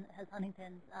 and has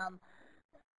Huntington's.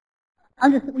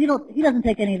 He doesn't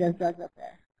take any of those drugs up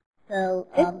there. So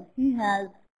he has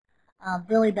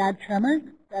really bad tremors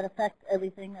that affect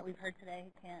everything that we've heard today.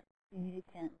 He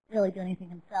can't really do anything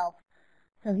himself.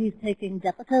 So he's taking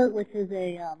Depakote, which is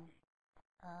a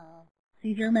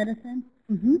seizure medicine.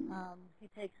 Mm-hmm. He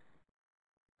takes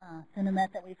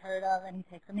Cinemet that we've heard of, and he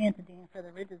takes amantadine for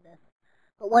the rigidness.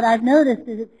 But what I've noticed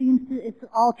is it's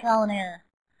all trial and error.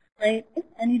 right?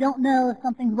 And you don't know if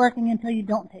something's working until you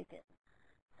don't take it.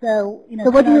 So, you know. So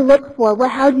what do you look for?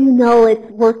 How do you know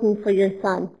it's working for your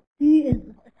son? It's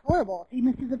horrible. If he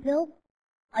misses a pill,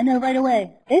 I know right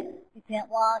away. He can't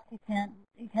walk, he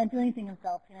can't do anything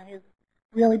himself. You know, he has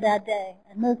a really bad day.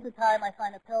 And most of the time I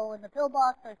find a pill in the pill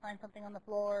box, or I find something on the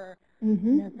floor, or, you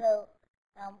know, so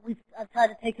I've tried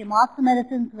to take him off the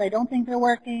medicines because I don't think they're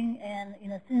working, and, you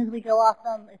know, as soon as we go off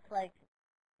them, it's like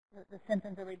the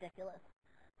symptoms are ridiculous.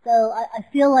 So I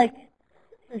feel like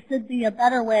there should be a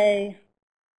better way,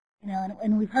 you know,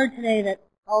 and we've heard today that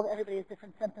everybody has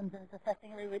different symptoms and it's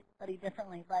affecting everybody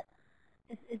differently, but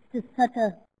it's just such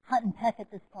a hunt and peck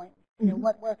at this point, you know,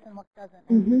 what works and what doesn't.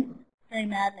 It's very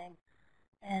maddening.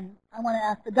 And I want to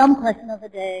ask the dumb question of the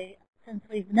day, since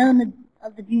we've known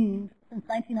of the genes since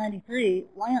 1993,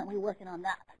 why aren't we working on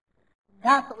that?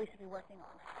 That's what we should be working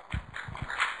on.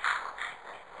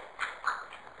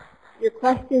 Your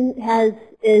question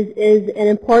is an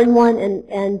important one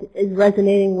and is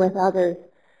resonating with others.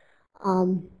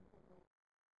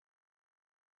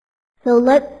 So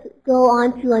let's go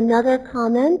on to another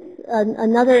comment,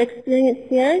 another experience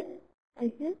shared.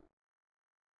 Right here.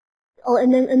 Oh,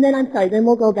 and then I'm sorry. Then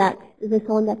we'll go back. Is there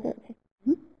someone back there? Okay.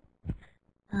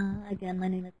 Again, my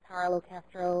name is Carlo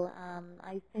Castro.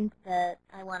 I think that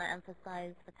I want to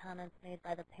emphasize the comments made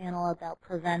by the panel about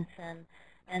prevention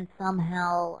and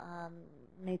somehow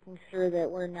making sure that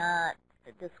we're not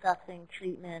discussing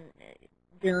treatment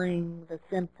during the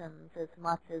symptoms as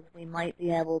much as we might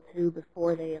be able to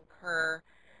before they occur,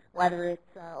 whether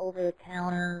it's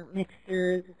over-the-counter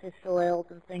mixtures, fish oils,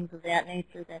 and things of that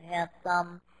nature that have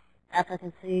some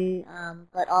efficacy,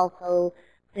 but also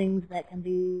things that can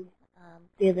be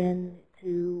given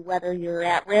to whether you're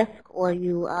at risk or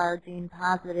you are gene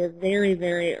positive very,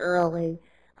 very early,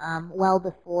 well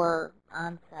before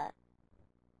onset.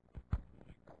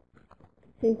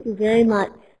 Thank you very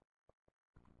much.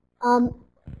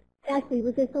 Ashley,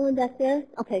 was there someone back there?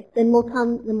 Okay, then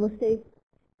we'll stay.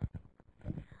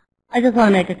 I just want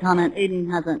to make a comment. Aiden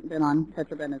hasn't been on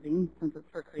tetrabenazine since it's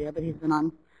for chorea, but he's been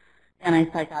on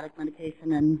antipsychotic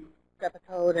medication and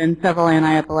Depakote and several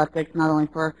anti-epileptics, not only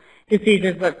for his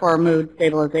seizures but for mood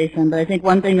stabilization. But I think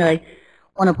one thing that I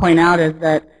want to point out is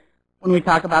that when we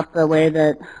talk about the way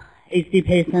that HD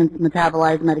patients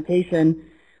metabolize medication,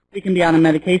 we can be on a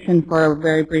medication for a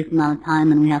very brief amount of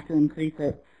time and we have to increase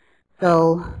it.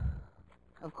 So,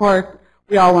 of course,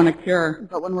 we all want a cure,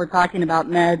 but when we're talking about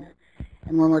meds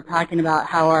and when we're talking about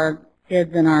how our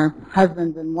kids and our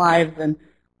husbands and wives and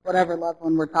whatever loved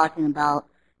one we're talking about,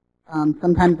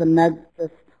 sometimes the meds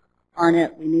just aren't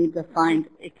it. We need to find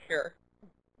a cure.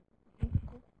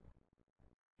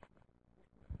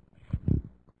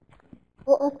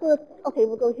 Well, let's go. Okay,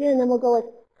 we'll go here and then we'll go with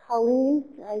Colleen.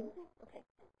 Okay.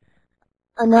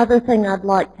 Another thing I'd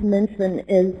like to mention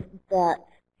is that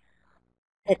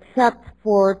except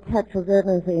for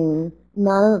tetrabenazine,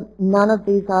 none of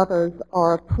these others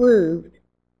are approved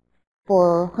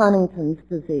for Huntington's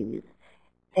disease,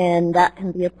 and that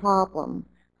can be a problem.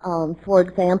 For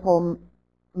example,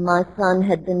 my son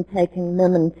had been taking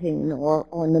Memantine or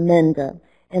Namenda,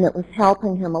 and it was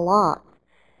helping him a lot.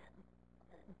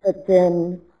 But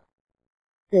then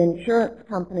the insurance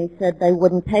company said they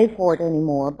wouldn't pay for it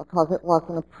anymore because it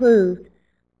wasn't approved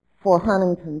for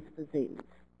Huntington's disease.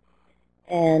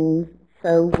 And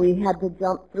so we had to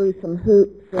jump through some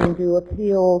hoops and do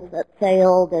appeals that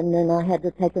failed, and then I had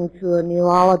to take him to a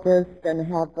neurologist and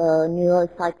have a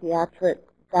neuropsychiatric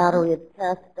battery of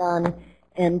tests done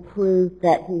and prove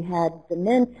that he had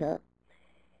dementia,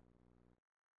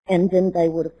 and then they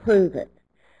would approve it.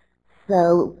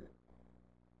 So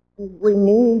we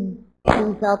need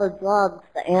these other drugs,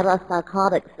 the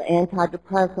antipsychotics, the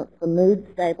antidepressants, the mood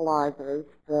stabilizers,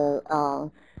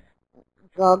 the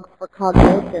drugs for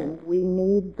cognition. We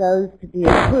need those to be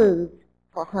approved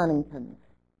for Huntington's.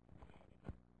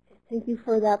 Thank you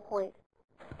for that point.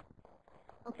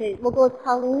 Okay, we'll go with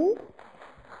Colleen.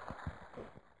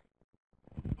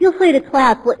 Feel free to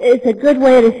clap. It's a good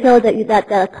way to show that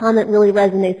that a comment really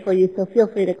resonates for you, so feel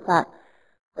free to clap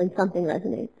when something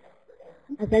resonates.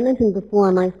 As I mentioned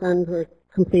before, my sons were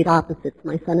complete opposites,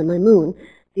 my sun and my moon.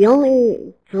 The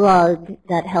only drug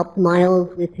that helped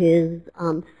Miles with his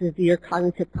severe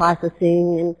cognitive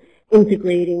processing and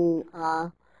integrating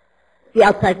the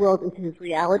outside world into his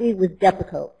reality was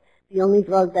Depakote. The only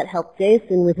drug that helped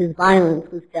Jason with his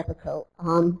violence was Depakote.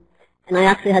 And I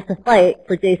actually had to fight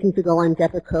for Jason to go on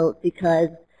Depakote because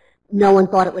no one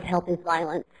thought it would help his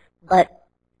violence, but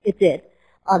it did.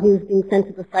 He was being sent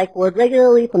to the psych ward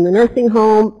regularly from the nursing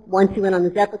home. Once he went on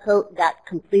the Depakote, that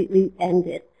completely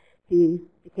ended. He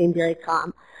became very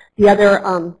calm. The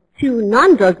other two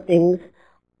non-drug things,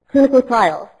 clinical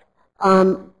trials.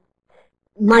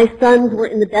 My sons were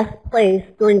in the best place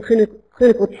during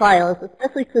clinical trials,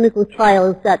 especially clinical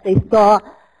trials that they saw,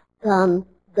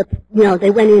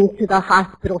 they went into the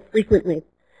hospital frequently.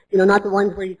 Not the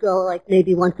ones where you go like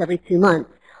maybe once every 2 months.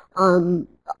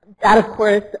 That, of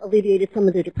course, alleviated some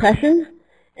of their depression.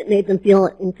 It made them feel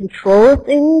in control of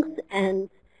things, and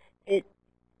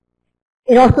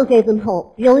it also gave them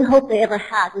hope. The only hope they ever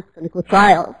had was clinical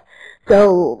trials.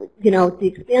 So, the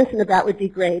expansion of that would be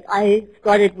great. I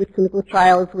started with clinical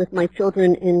trials with my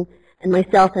children and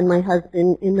myself and my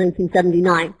husband in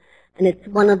 1979, and it's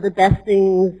one of the best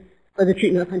things for the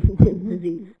treatment of Huntington's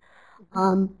disease.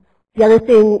 The other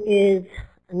thing is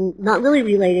not really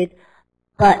related,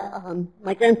 but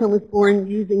my grandson was born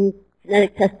using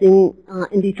genetic testing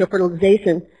in vitro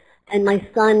fertilization, and my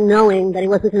son knowing that he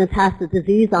wasn't going to pass the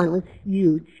disease on was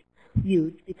huge,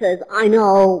 huge, because I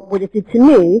know what it did to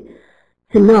me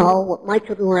to know what my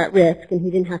children were at risk, and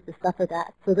he didn't have to suffer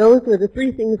that. So those were the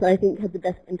three things that I think had the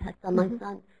best impact on my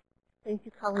son. Thank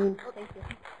you, Colleen. Thank you.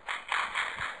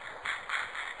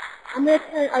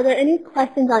 Are there any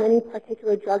questions on any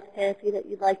particular drug therapy that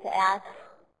you'd like to ask?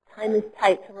 Time is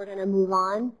tight, so we're going to move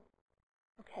on.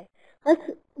 Okay.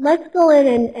 Let's go in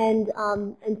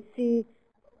and see.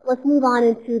 Let's move on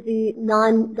into the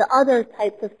other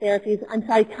types of therapies. I'm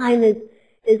sorry, time is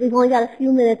we've only got a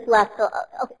few minutes left. So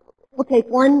okay, we'll take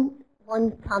one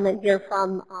comment here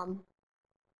from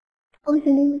what was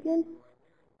your name again?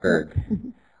 Berg.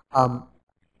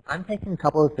 I'm taking a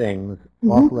couple of things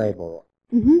off label.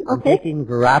 I'm taking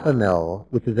verapamil,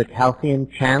 which is a calcium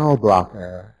channel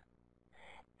blocker,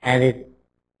 and it's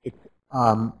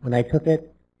when I took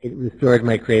it, it restored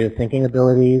my creative thinking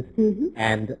abilities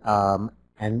and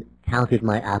countered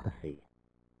my apathy.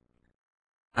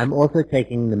 I'm also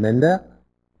taking Namenda,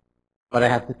 but I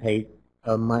have to pay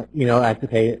I have to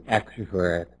pay extra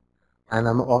for it, and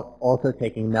I'm also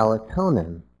taking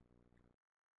melatonin.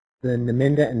 The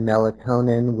Namenda and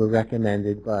melatonin were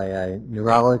recommended by a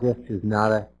neurologist who's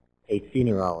not a HD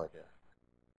neurologist.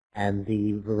 And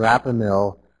the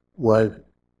verapamil was,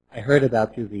 I heard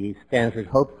about through the Stanford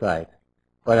Hope site,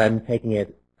 but I'm taking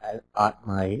it at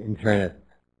my internist.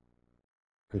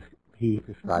 He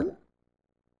prescribed it.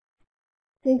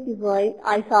 Thank you, Roy.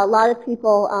 I saw a lot of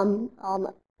people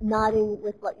nodding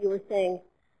with what you were saying.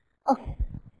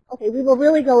 Okay, we will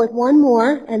really go with one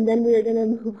more, and then we are going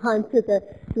to move on to the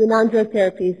non-drug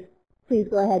therapies. Please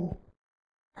go ahead.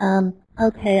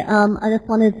 I just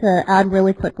wanted to add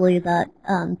really quickly that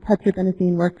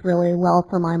tetrabenazine worked really well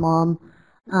for my mom,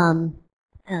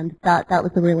 and that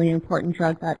was a really important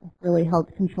drug that really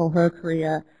helped control her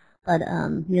chorea. But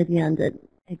near the end, it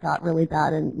got really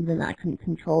bad, and even I couldn't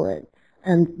control it.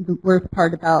 And the worst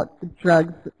part about the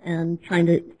drugs and trying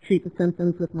to treat the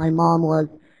symptoms with my mom was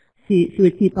she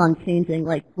would keep on changing.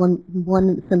 Like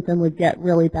one symptom would get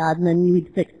really bad, and then you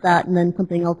would fix that, and then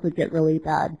something else would get really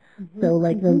bad. So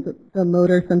like the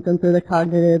motor symptoms or the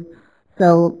cognitive.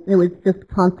 So it was just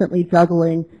constantly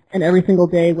juggling, and every single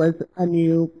day was a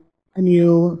new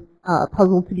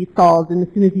puzzle to be solved. And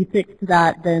as soon as you fixed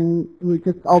that, then it would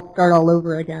just all start all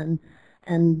over again.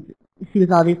 And she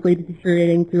was obviously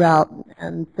deteriorating throughout,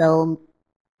 and so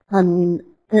I mean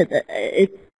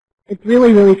it's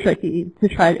really, really tricky to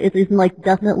try. There's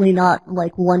definitely not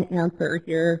one answer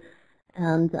here.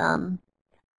 And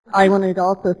I wanted to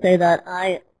also say that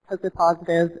I tested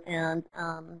positive, and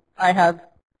I have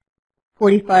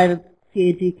 45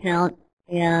 CAG count,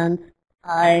 and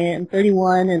I am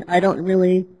 31, and I don't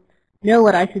really know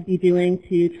what I should be doing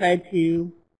to try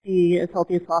to be as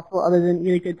healthy as possible, other than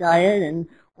eat a good diet and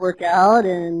work out,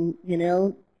 and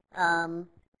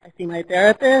I see my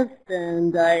therapist,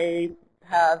 and I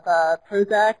have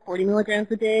Prozac, 40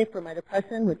 milligrams a day for my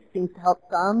depression, which seems to help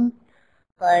some,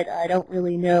 but I don't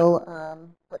really know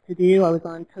what to do. I was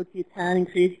on CoQ10 and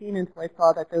creatine until I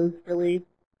saw that those really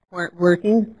weren't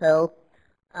working. So,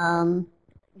 so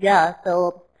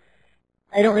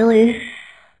I don't really,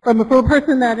 from a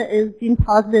person that is being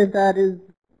positive, that is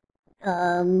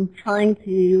trying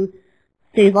to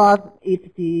stave off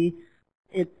HD,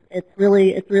 it's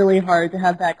really hard to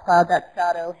have that cloud, that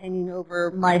shadow hanging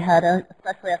over my head,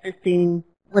 especially after seeing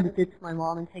what it did to my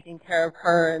mom and taking care of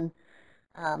her. And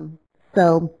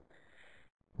so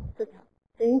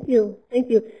thank you.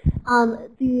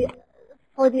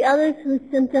 For the others whose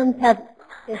symptoms have,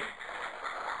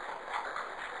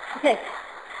 okay.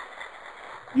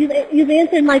 You've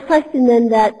answered my question then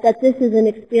that this is an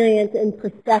experience and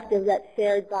perspective that's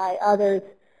shared by others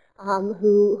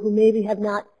who maybe have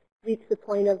not reached the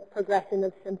point of progression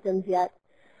of symptoms yet.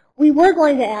 We were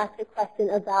going to ask a question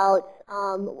about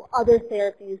other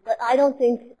therapies, but I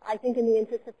think in the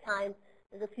interest of time,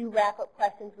 there's a few wrap-up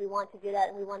questions we want to get at,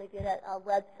 and we want to get at a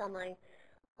web summary.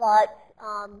 But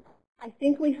I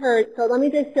think we heard, so let me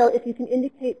just show, if you can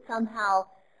indicate somehow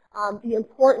the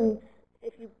importance,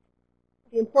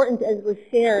 the importance as was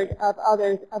shared of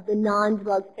others, of the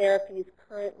non-drug therapies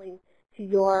currently to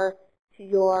your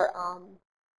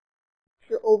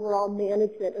overall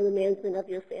management or the management of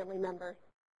your family members.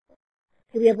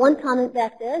 So we have one comment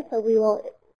back there, so we will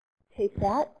take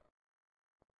that.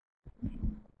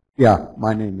 Yeah,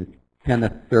 my name is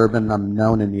Kenneth Serban. I'm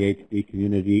known in the HD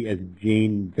community as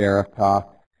Gene Veritas.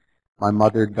 My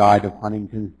mother died of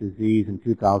Huntington's disease in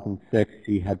 2006.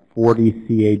 She had 40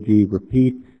 CAG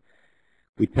repeats.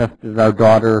 We tested our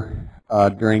daughter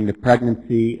during the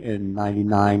pregnancy in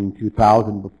 99,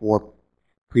 2000, before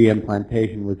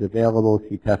pre-implantation was available.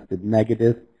 She tested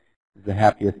negative. It was the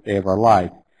happiest day of our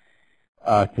lives.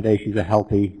 Today she's a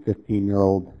healthy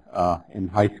 15-year-old in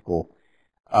high school.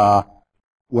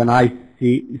 When I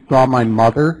saw my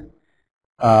mother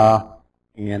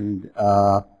and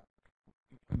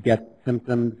get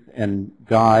symptoms and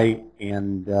die,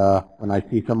 and when I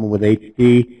see someone with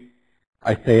HD,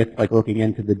 I say it's like looking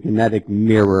into the genetic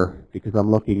mirror because I'm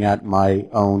looking at my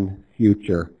own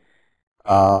future.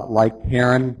 Like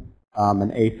Karen, I'm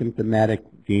an asymptomatic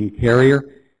gene carrier,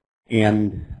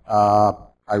 and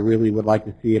I really would like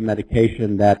to see a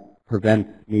medication that prevents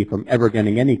me from ever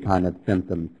getting any kind of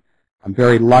symptoms. I'm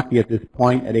very lucky at this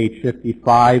point, at age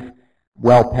 55,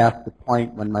 well past the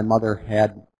point when my mother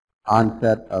had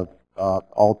onset of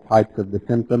all types of the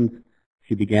symptoms.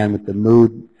 She began with the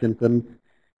mood symptoms,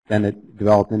 then it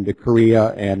developed into chorea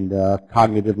and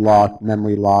cognitive loss,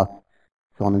 memory loss,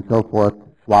 so on and so forth,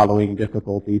 swallowing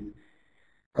difficulties.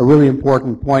 A really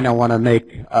important point I want to make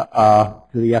to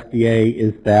the FDA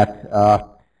is that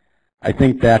I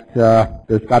think that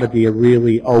there's got to be a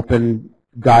really open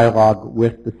dialogue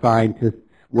with the scientists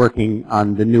working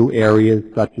on the new areas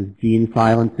such as gene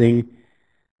silencing.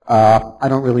 I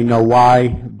don't really know why,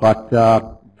 but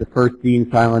the first gene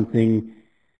silencing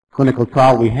clinical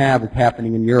trial we have is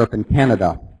happening in Europe and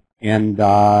Canada, and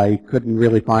I couldn't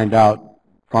really find out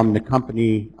from the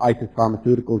company ISIS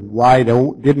Pharmaceuticals why they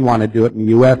didn't want to do it in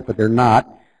the U.S., but they're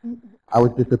not. I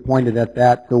was disappointed at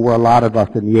that, so were a lot of us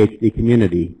in the HD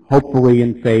community. Hopefully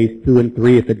in phase 2 and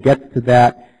 3, if it gets to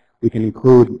that, we can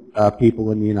include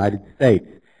people in the United States.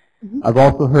 I've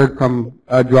also heard from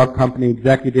drug company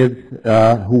executives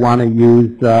who want to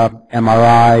use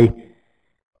MRI,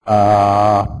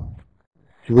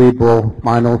 cerebral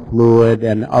spinal fluid,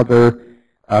 and other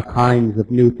kinds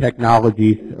of new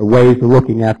technologies, ways of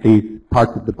looking at these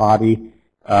parts of the body,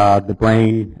 the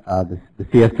brain, the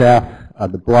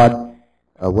CSF, the blood,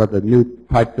 where the new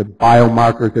types of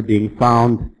biomarkers are being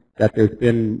found, that there's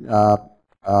been,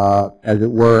 as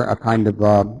it were, a kind of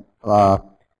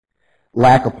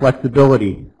lack of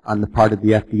flexibility on the part of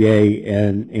the FDA,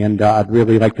 and I'd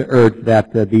really like to urge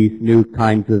that these new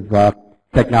kinds of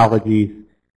technologies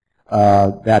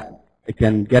that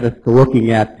can get us to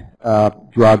looking at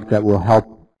drugs that will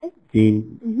help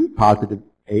gene-positive,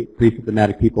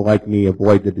 pre-symptomatic people like me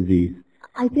avoid the disease.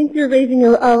 I think you're raising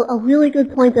a really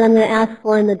good point that I'm going to ask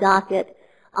for in the docket,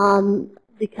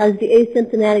 because the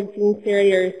asymptomatic gene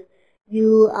carriers,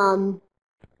 you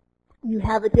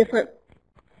have a different,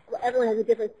 well, everyone has a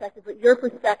different perspective, but your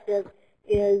perspective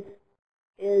is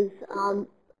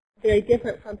very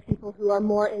different from people who are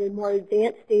more in more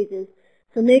advanced stages.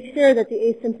 So make sure that the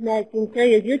asymptomatic gene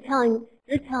carriers, you're telling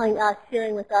us,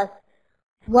 sharing with us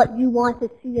what you want to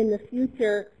see in the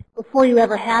future before you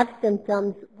ever have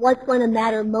symptoms, what's going to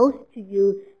matter most to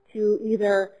you to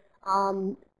either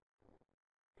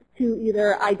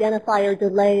identify or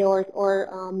delay or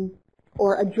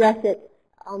address it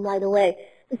right away.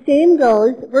 The same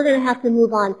goes, we're going to have to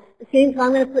move on. So I'm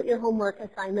going to put your homework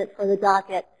assignment for the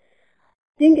docket.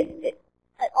 Think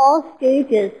at all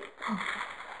stages.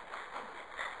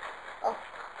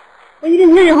 Well, you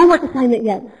didn't hear your homework assignment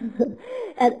yet.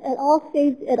 at all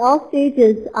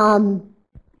stages,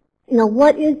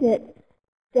 what is it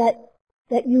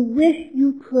that you wish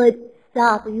you could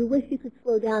stop, or you wish you could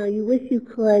slow down, or you wish you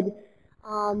could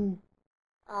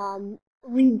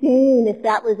regain, if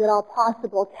that was at all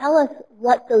possible? Tell us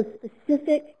what those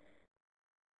specific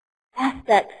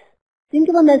aspects. Think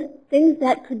of them as things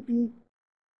that could be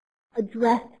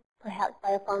addressed, perhaps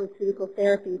by a pharmaceutical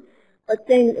therapy. But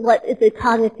what is the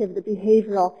cognitive, the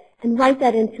behavioral, and write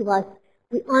that into us.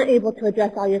 We aren't able to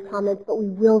address all your comments, but we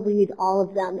will read all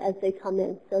of them as they come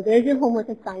in. So there's your homework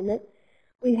assignment.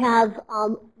 We have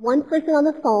one person on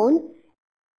the phone,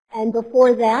 and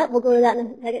before that, we'll go to that in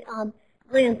a second.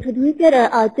 Rand, could we get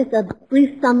just a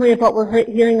brief summary of what we're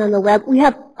hearing on the web? We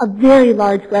have a very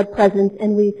large web presence,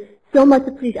 and we so much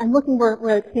appreciate. I'm looking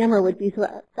where a camera would be,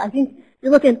 so I think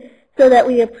you're looking so that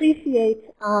we appreciate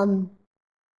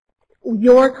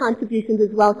your contributions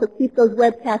as well. So keep those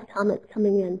webcast comments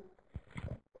coming in,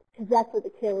 because that's what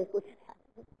the camera's looking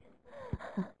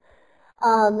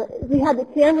at. We had the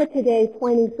camera today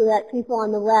pointing so that people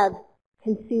on the web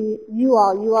can see you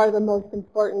all. You are the most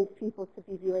important people to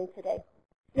be viewing today.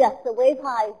 Yes, so wave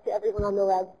hi to everyone on the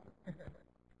web.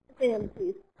 Sam,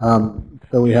 please.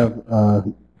 So we have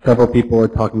several people are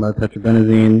talking about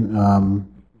tetrabenazine,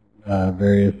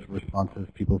 various responses.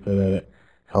 People say that it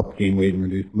helps gain weight and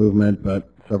reduce movement, but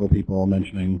several people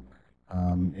mentioning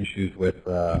issues with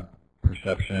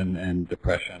perception and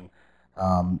depression.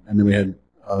 And then we had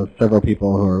several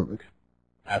people who are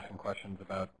asking questions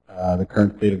about the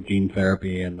current state of gene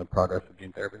therapy and the progress of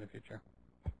gene therapy in the future.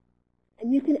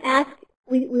 And you can ask,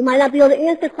 we might not be able to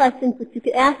answer questions, but you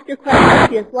can ask your questions.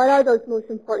 Yes, what are those most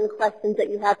important questions that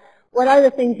you have? What are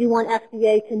the things you want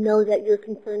FDA to know that you're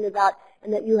concerned about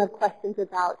and that you have questions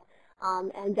about?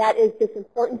 And that is just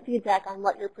important feedback on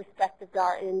what your perspectives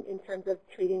are in terms of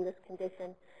treating this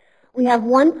condition. We have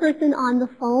one person on the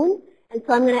phone, and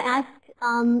so I'm going to ask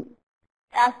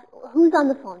who's on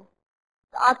the phone?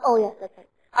 Oh, yes, that's right.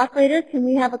 Operator, can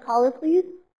we have a caller, please?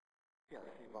 Yes,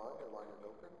 Yvonne, your line is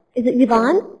open. Is it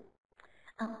Yvonne?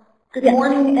 Good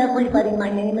morning, everybody. My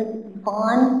name is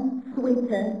Yvonne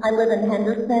Sweeten. I live in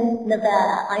Henderson,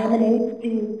 Nevada. I am an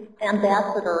HD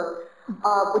ambassador,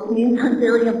 which means I'm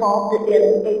very involved in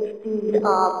HD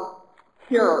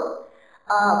cure.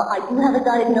 I do have a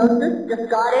diagnosis, just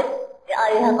got it.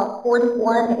 I have a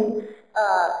 41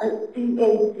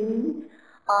 CAG.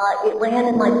 It ran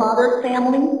in my father's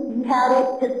family. He had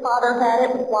it. His father had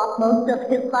it. We lost most of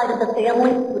his side of the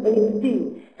family to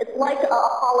HD. It's like a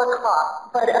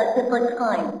Holocaust, but a different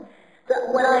kind.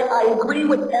 When I agree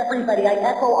with everybody, I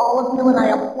echo all of you, and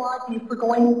I applaud you for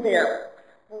going there.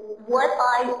 What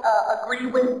I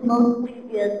agree with mostly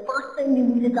is, first thing, you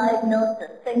need a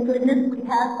diagnosis. Thank goodness we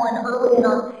had one early in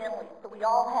our family, so we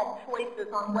all had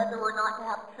choices on whether or not to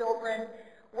have children,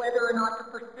 whether or not to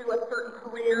pursue a certain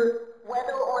career,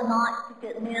 whether or not to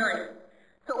get married.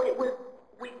 So it was,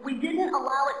 we didn't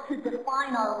allow it to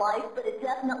define our life, but it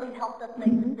definitely helped us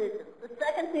make decisions. The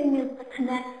second thing is the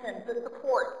connection, the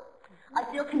support. I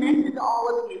feel connected to all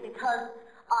of you because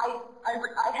I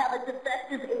have a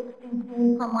defective HD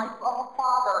gene from my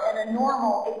father and a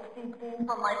normal HD gene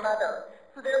from my mother.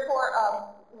 So therefore,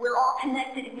 we're all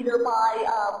connected either by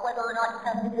whether or not you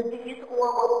have the disease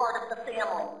or we're part of the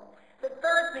family. The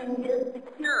third thing is the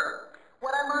cure.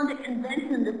 What I learned at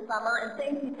convention this summer, and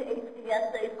thank you to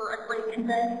HDSA for a great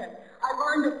convention, I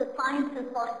learned that the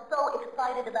scientists are so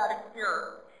excited about a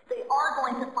cure. They are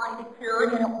going to find a cure,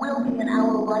 and it will be in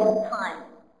our lifetime.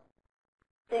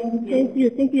 Thank you. Thank you.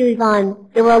 Thank you, Yvonne.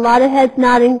 There were a lot of heads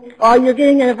nodding. Oh, you're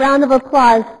getting a round of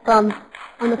applause from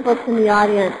the folks in the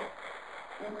audience.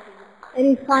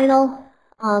 Any final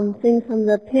things from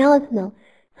the panelists? No.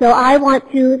 So I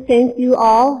want to thank you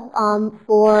all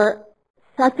for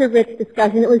such a rich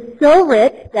discussion. It was so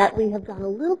rich that we have gone a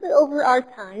little bit over our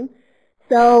time.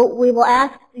 So we will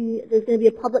ask there's going to be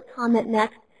a public comment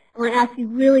next. I want to ask you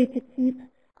really to keep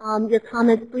your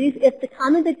comments brief. If the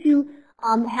comment that you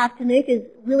have to make is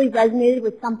really resonated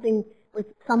with something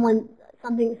someone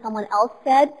else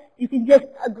said, you can just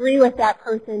agree with that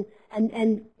person,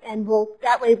 and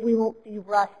that way we won't be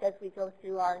rushed as we go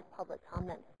through our public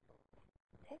comments.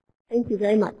 Okay? Thank you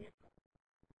very much.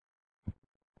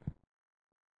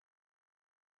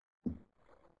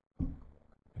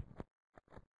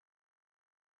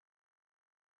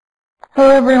 Hello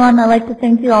everyone, I'd like to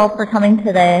thank you all for coming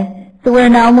today. So we're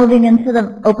now moving into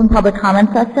the open public comment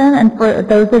session, and for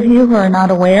those of you who are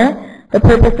not aware, the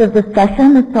purpose of this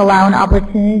session is to allow an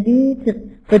opportunity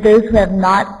for those who have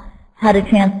not had a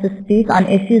chance to speak on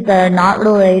issues that are not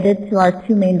related to our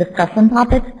two main discussion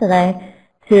topics today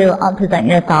to present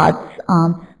your thoughts.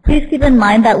 Please keep in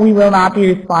mind that we will not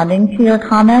be responding to your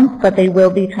comments, but they will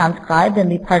be transcribed and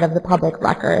be part of the public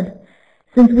record.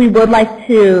 Since we would like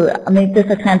to make this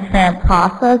a transparent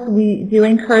process, we do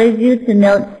encourage you to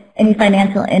note any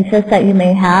financial interest that you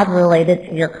may have related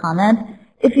to your comment.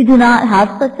 If you do not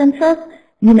have such interest,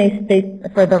 you may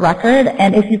state for the record,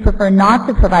 and if you prefer not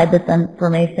to provide this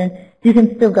information, you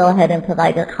can still go ahead and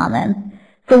provide your comments.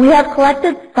 So we have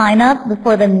collected sign-up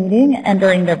before the meeting and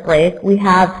during the break. We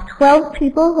have 12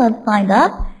 people who have signed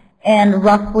up and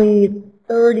roughly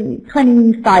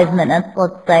 25 minutes,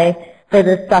 let's say, for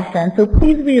this session. So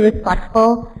please be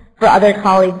respectful for other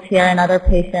colleagues here and other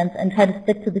patients and try to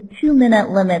stick to the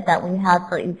 2-minute limit that we have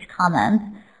for each comment.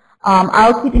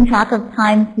 I'll keeping track of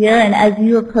time here, and as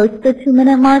you approach the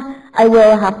 2-minute mark, I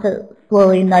will have to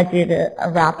slowly nudge you to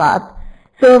wrap up.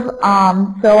 So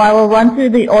I will run through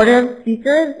the order of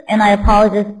speakers, and I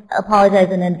apologize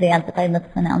in advance if I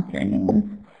mispronounce your names.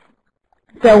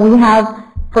 So we have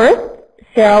first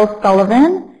Cheryl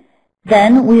Sullivan,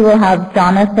 then we will have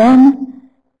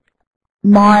Jonathan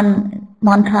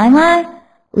Monkheimer,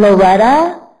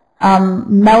 Loretta,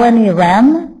 Melanie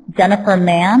Rem, Jennifer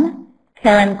Mann,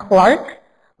 Karen Clark,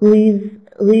 Louise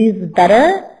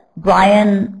Vetter,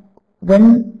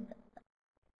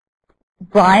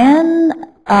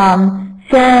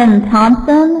 Sharon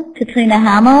Thompson, Katrina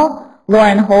Hamill,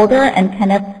 Lauren Holder, and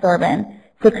Kenneth Sturbin.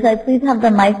 So could I please have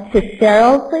the mic to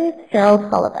Cheryl, please? Cheryl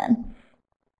Sullivan.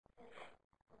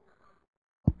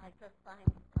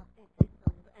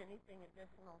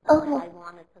 Okay. I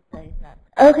wanted to say that.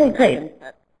 Okay, great.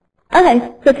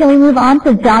 Okay, so can we move on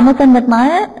to Jonathan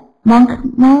Monkmeyer?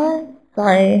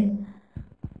 Sorry.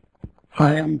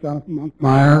 Hi, I'm Jonathan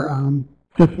Monkmeyer.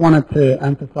 Just wanted to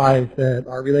emphasize that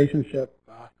our relationship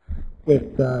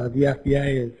with the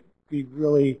FDA is we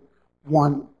really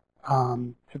want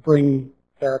to bring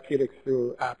therapeutics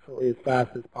through absolutely as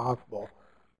fast as possible.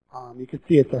 You can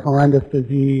see it's a horrendous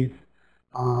disease.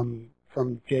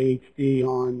 From JHD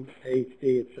on to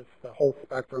HD, it's just the whole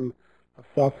spectrum of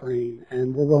suffering,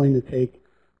 and we're willing to take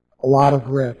a lot of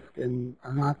risk and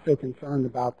are not so concerned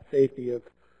about the safety of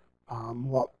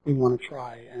what we want to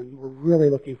try. And we're really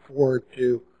looking forward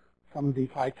to some of these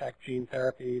high-tech gene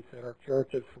therapies that are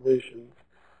curative solutions.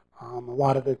 A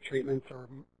lot of the treatments are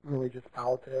really just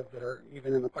palliative that are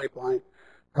even in the pipeline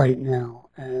right now.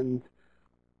 And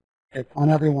it's on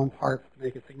everyone's hearts to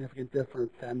make a significant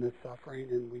difference to end this suffering,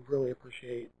 and we really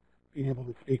appreciate being able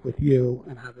to speak with you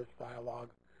and have this dialogue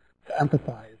to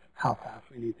emphasize how fast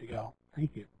we need to go.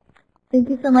 Thank you. Thank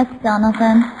you so much,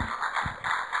 Jonathan.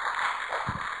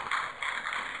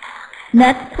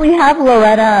 Next, we have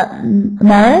Loretta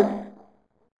Maris.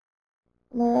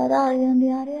 Loretta, are you in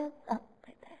the audience? Oh,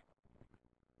 right there.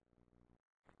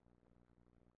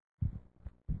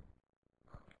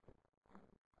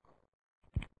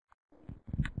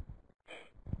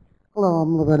 Hello,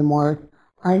 I'm Loretta Morris.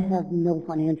 I have no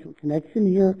financial connection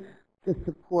here, just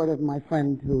support of my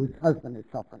friend whose husband is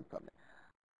suffering from it.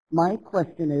 My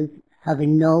question is,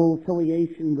 having no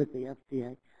affiliation with the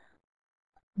FDA,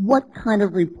 what kind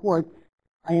of reports,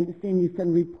 I understand you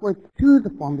send reports to the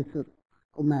pharmaceutical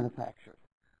manufacturers.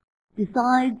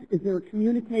 Besides, is there a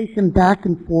communication back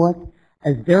and forth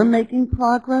as they're making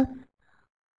progress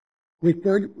with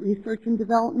their research and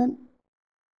development?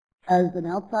 As an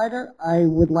outsider, I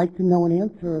would like to know an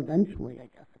answer eventually, I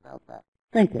guess, about that.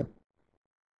 Thank you.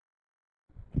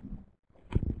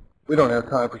 We don't have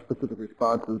time for specific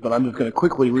responses, but I'm just going to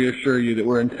quickly reassure you that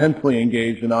we're intensely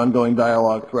engaged in ongoing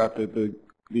dialogue throughout the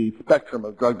spectrum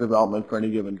of drug development for any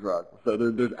given drug. So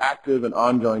there's active and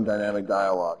ongoing dynamic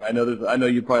dialogue. I know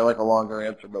you'd probably like a longer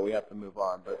answer, but we have to move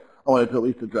on. But I wanted to at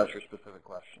least address your specific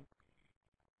question.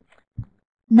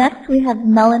 Next, we have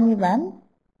Melanie Rem.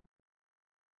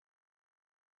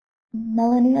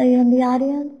 Melanie, are you in the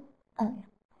audience? Oh, yeah.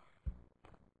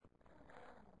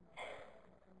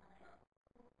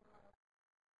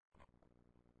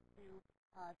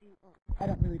 I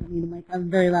don't really need a mic. I'm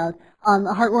very loud.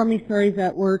 Heartwarming stories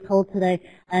that were told today,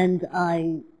 and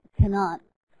I cannot,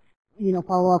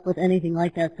 follow up with anything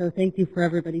like that. So thank you for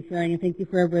everybody sharing, and thank you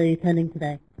for everybody attending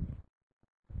today.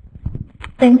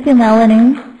 Thank you,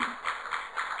 Melanie.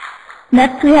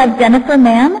 Next, we have Jennifer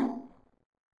Mann.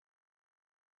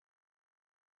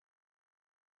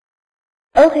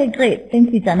 Okay, great.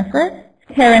 Thank you, Jennifer.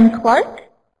 Karen Clark.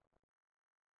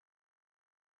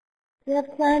 Do you have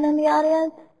Karen in the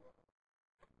audience?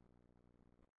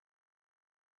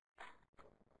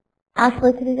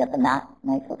 Ashley, could you get the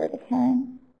mic over to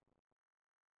Karen?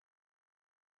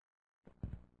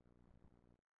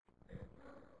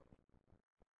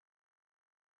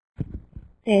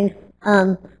 Thanks.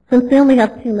 Since we only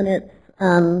have 2 minutes,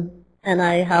 and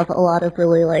I have a lot of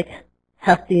really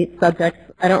hefty subjects,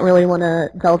 I don't really want to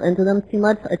delve into them too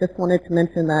much. I just wanted to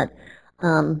mention that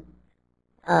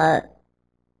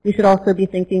we should also be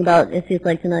thinking about issues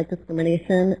like genetic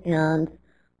discrimination and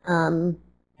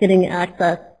getting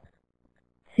access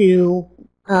to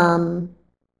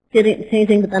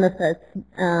changing the benefits.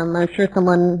 I'm sure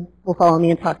someone will follow me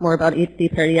and talk more about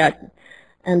HD Parity Act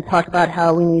and talk about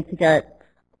how we need to get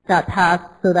that passed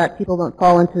so that people don't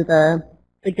fall into the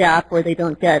gap where they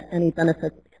don't get any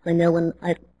benefits. Because I know when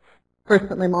I first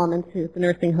put my mom into the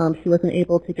nursing home, she wasn't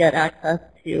able to get access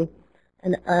to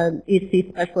an HD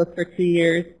specialist for 2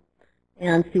 years,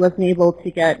 and she wasn't able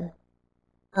to get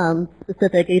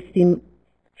specific HD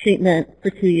treatment for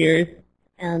 2 years,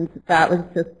 and that was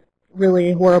just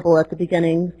really horrible at the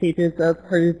beginning stages of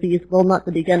her disease. Well, not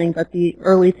the beginning, but the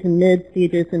early to mid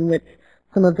stages in which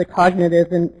some of the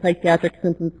cognitive and psychiatric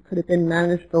symptoms could have been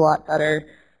managed a lot better.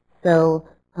 So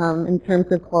in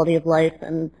terms of quality of life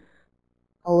and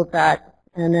all of that,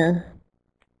 and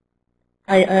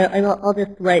I'll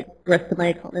just write the rest of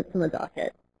my comments in the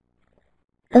docket.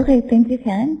 Okay, thank you,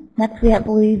 Karen. Next we have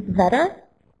Louise Vetter.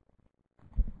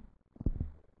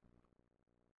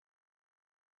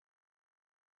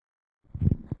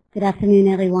 Good afternoon,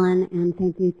 everyone, and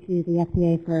thank you to the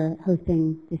FDA for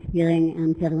hosting this hearing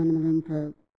and to everyone in the room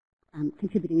for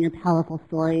contributing your powerful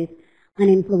stories. My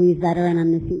name is Louise Vetter, and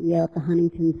I'm the CEO of the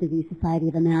Huntington's Disease Society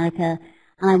of America.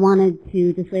 And I wanted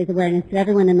to just raise awareness to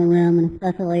everyone in the room, and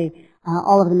especially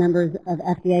all of the members of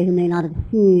FDA who may not have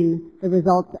seen the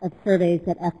results of surveys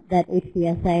that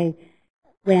HDSA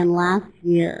ran last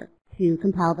year to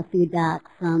compile the feedback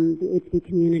from the HD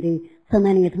community, so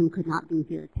many of whom could not be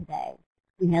here today.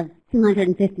 We have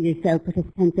 250 or so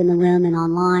participants in the room and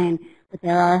online, but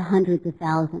there are hundreds of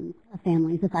thousands of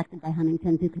families affected by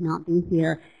Huntington's who could not be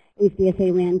here.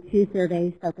 HDSA ran 2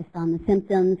 surveys focused on the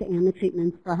symptoms and the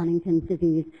treatments for Huntington's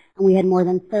disease, and we had more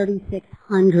than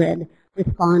 3,600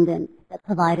 respondents that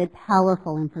provided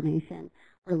powerful information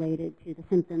related to the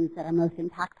symptoms that are most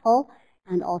impactful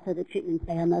and also the treatments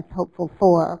they are most hopeful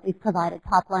for. We've provided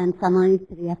top-line summaries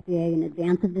to the FDA in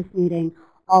advance of this meeting.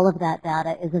 All of that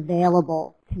data is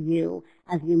available to you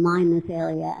as you mine this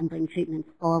area and bring treatments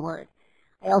forward.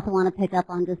 I also want to pick up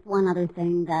on just one other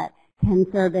thing that Ken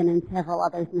Serban and several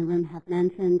others in the room have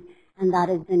mentioned, and that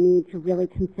is the need to really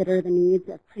consider the needs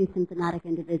of pre-symptomatic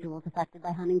individuals affected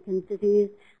by Huntington's disease.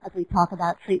 As we talk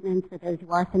about treatments for those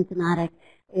who are symptomatic,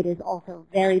 it is also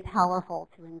very powerful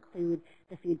to include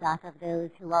the feedback of those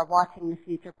who are watching the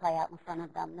future play out in front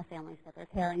of them, the families that they're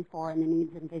caring for, and the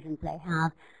needs and visions they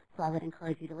have. So I would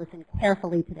encourage you to listen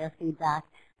carefully to their feedback,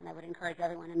 and I would encourage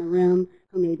everyone in the room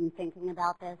who may be thinking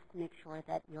about this to make sure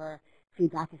that your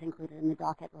feedback is included in the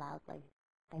docket loudly.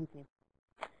 Thank you.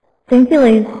 Thank you,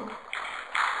 Liz.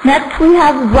 Next we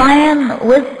have Brian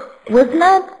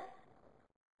Wisnett.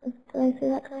 Did I say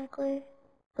that correctly?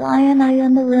 Brian, are you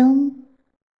in the room?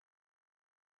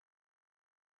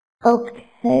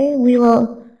 Okay, we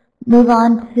will move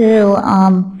on to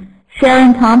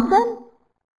Sharon Thompson.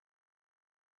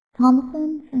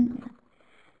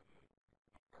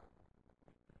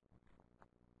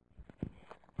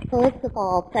 First of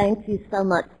all, thank you so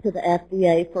much to the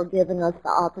FDA for giving us the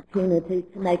opportunity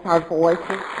to make our voices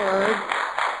heard.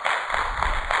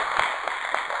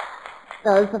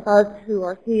 Those of us who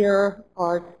are here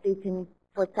are speaking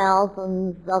for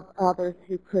thousands of others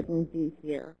who couldn't be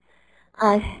here.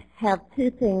 I have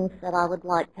 2 things that I would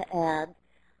like to add.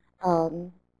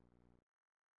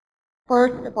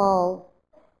 First of all,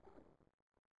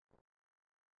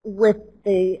 with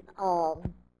the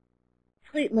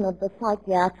treatment of the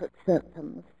psychiatric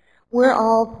symptoms, we're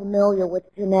all familiar with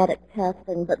genetic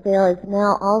testing, but there is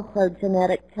now also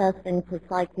genetic testing for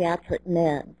psychiatric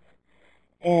meds.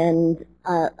 And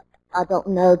I don't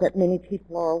know that many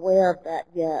people are aware of that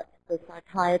yet. The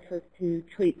psychiatrist who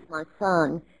treats my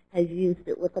son has used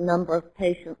it with a number of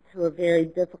patients who are very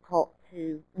difficult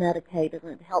to medicate,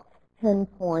 and it helps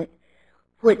pinpoint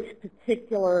which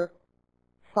particular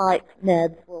psych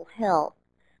meds will help,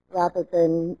 rather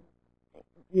than,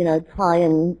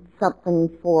 trying something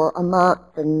for a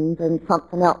month and then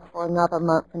something else for another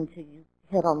month until you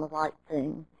hit on the right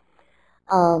thing.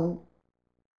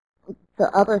 The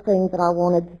other thing that I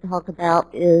wanted to talk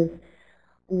about is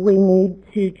we need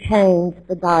to change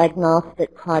the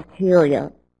diagnostic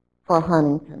criteria for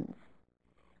Huntington's.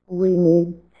 We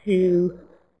need to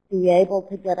be able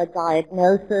to get a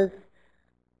diagnosis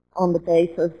on the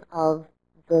basis of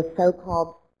the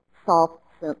so-called soft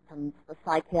symptoms, the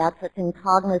psychiatric and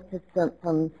cognitive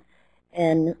symptoms,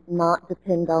 and not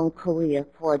depend on chorea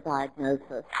for a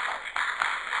diagnosis.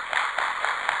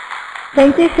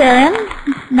 Thank you, Sharon.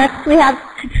 Next we have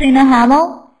Katrina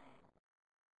Hamill.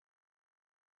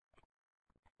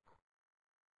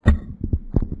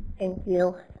 Thank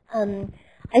you.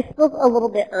 I spoke a little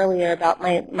bit earlier about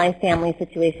my family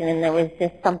situation, and there was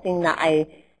just something that I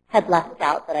had left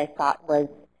out that I thought was,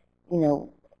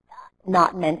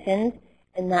 not mentioned,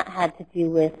 and that had to do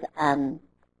with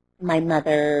my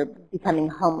mother becoming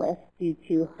homeless due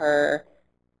to her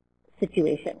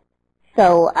situation.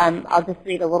 So I'll just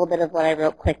read a little bit of what I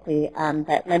wrote quickly.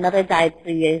 That my mother died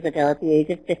 3 years ago at the age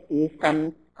of 50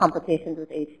 from complications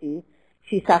with HD.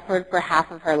 She suffered for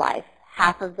half of her life.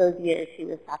 half of those years she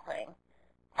was suffering.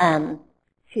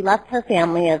 She left her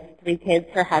family of 3 kids,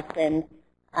 her husband,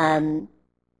 and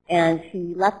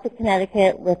she left to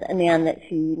Connecticut with a man that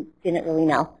she didn't really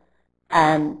know.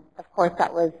 Of course,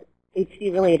 that was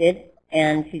HD related,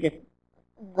 and she just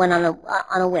went on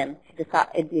a whim. She just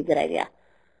thought it'd be a good idea.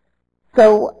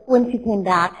 So when she came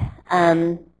back,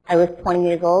 I was 20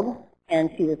 years old, and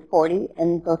she was 40,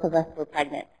 and both of us were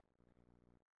pregnant.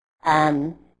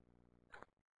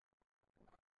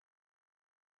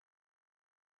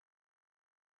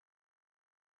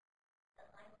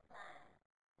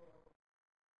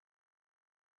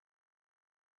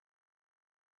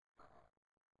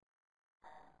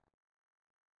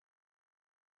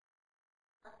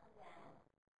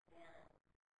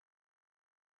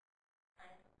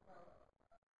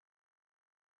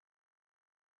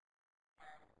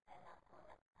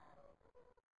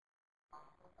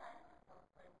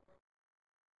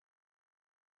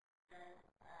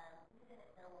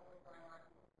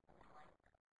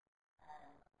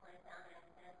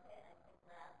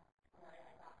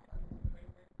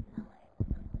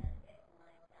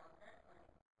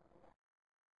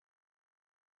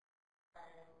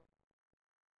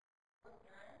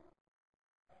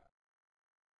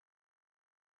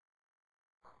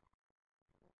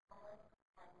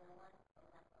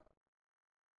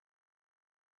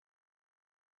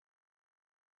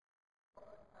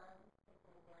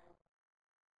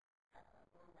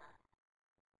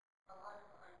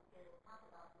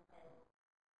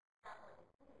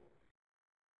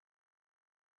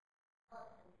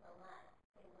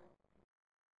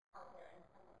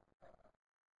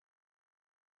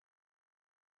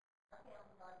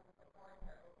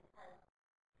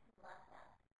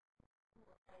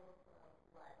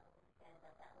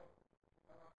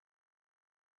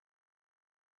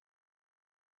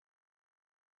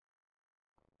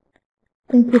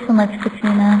 Thank you so much,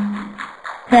 Katrina.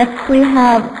 Next we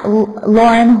have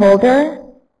Lauren Holder.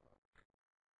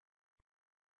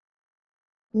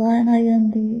 Lauren, are you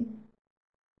in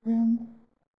the room?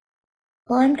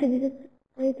 Lauren, could you just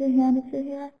raise your hand if you're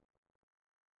here?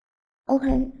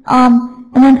 Okay.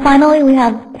 And then finally we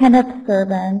have Kenneth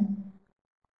Serban.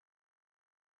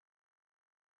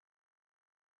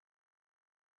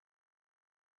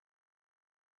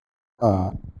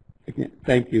 Again,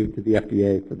 thank you to the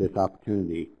FDA for this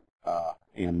opportunity.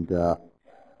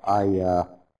 I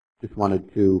just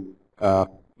wanted to,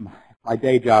 my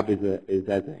day job is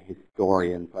as a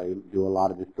historian, so I do a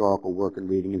lot of historical work and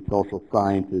reading in social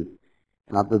sciences,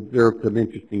 and I've observed some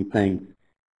interesting things.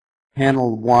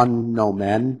 Panel 1, no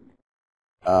men.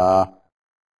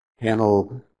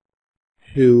 Panel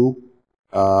 2,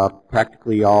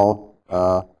 practically all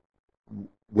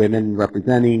women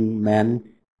representing men.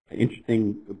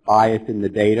 Interesting bias in the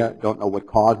data. Don't know what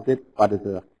caused it, but as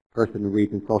a person who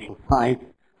reads in social science,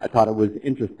 I thought it was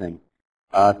interesting,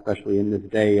 especially in this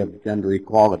day of gender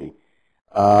equality.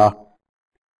 And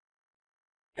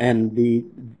the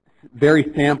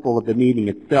very sample of the meeting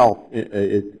itself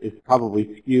is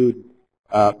probably skewed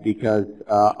because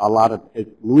a lot of, as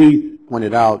Louise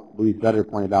Vedder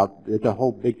pointed out, there's a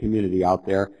whole big community out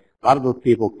there. A lot of those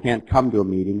people can't come to a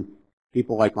meeting.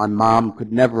 People like my mom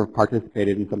could never have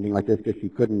participated in something like this because she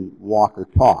couldn't walk or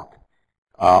talk,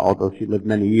 although she lived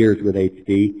many years with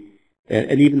HD.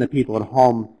 And even the people at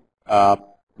home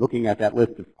looking at that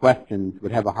list of questions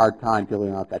would have a hard time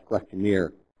filling out that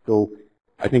questionnaire. So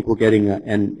I think we're getting,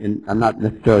 and I'm not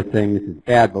necessarily saying this is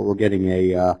bad, but we're getting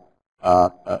a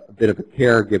bit of a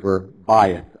caregiver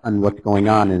bias on what's going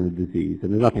on in the disease.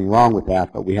 And there's nothing wrong with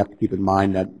that, but we have to keep in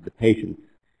mind that the patient's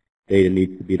data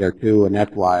needs to be there too, and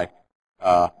that's why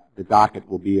the docket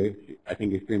will be, I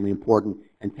think, extremely important,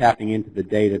 and tapping into the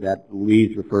data that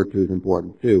Louise referred to is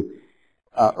important too.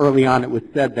 Early on it was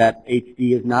said that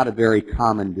HD is not a very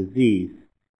common disease.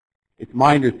 It's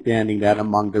my understanding that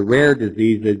among the rare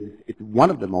diseases, it's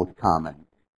one of the most common.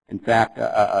 In fact,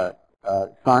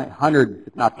 hundreds,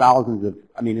 if not thousands of,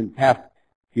 in the past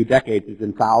few decades, there's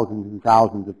been thousands and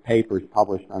thousands of papers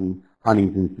published on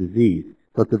Huntington's disease.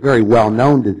 So it's a very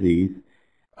well-known disease.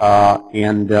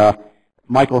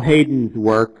 Michael Hayden's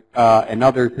work and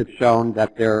others have shown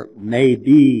that there may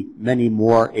be many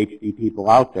more HD people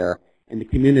out there. In the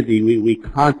community, we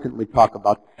constantly talk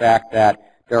about the fact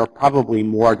that there are probably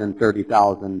more than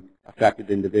 30,000 affected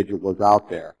individuals out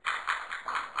there.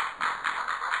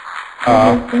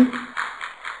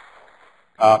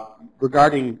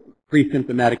 Regarding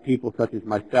pre-symptomatic people such as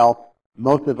myself,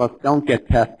 most of us don't get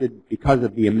tested because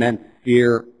of the immense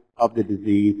fear of the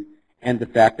disease and the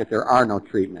fact that there are no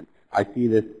treatments. I see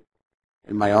this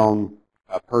in my own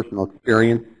personal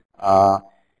experience.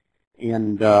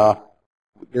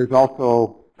 there's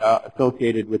also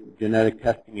associated with genetic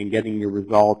testing and getting your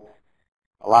results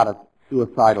a lot of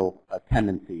suicidal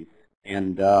tendencies.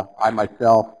 And I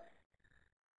myself,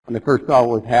 when I first saw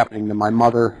what was happening to my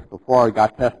mother before I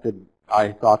got tested,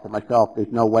 I thought to myself,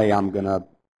 there's no way I'm going to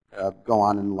go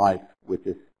on in life with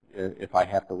this if I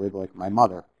have to live like my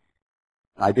mother.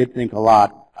 I did think a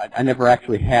lot. I never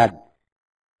actually had,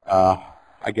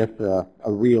 I guess, a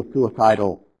real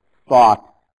suicidal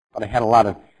thought, but I had a lot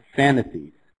of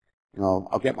fantasies. You know,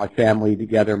 I'll get my family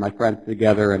together, my friends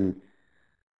together, and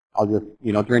I'll just,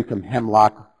 you know, drink some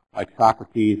hemlock like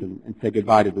Socrates and say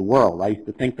goodbye to the world. I used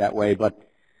to think that way, but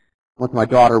once my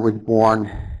daughter was born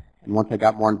and once I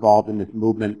got more involved in this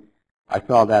movement, I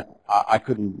saw that I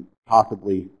couldn't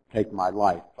possibly take my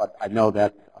life. But I know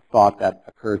that's a thought that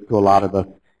occurs to a lot of us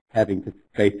having to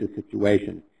face this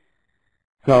situation.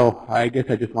 So I guess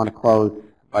I just want to close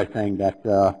by saying that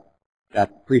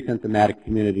that pre-symptomatic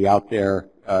community out there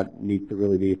needs to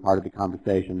really be a part of the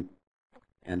conversation.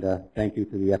 And thank you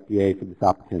to the FDA for this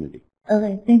opportunity.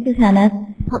 Okay, thank you, Kenneth.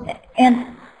 And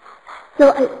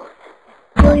so,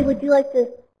 Billy, would you like to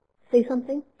say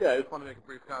something? Yeah, I just want to make a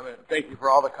brief comment. Thank you for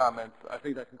all the comments. I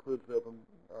think that concludes the open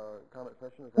comment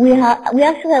session. We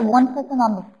actually have one person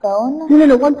on the phone.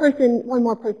 No, one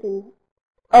more person.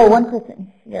 Oh, one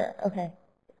person here. Okay.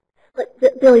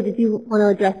 But Billy, did you want to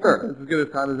address Sure. something? This is as good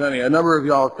a time as any. A number of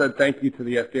y'all have said thank you to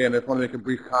the FDA, and I just want to make a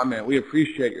brief comment. We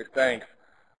appreciate your thanks,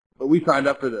 but we signed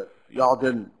up for this. Y'all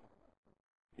didn't.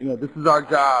 You know, this is our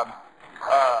job.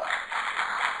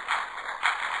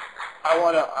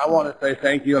 I want to say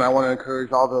thank you, and I want to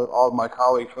encourage all of my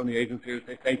colleagues from the agency to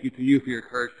say thank you to you for your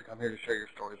courage to come here to share your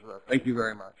stories with us. Thank you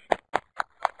very much.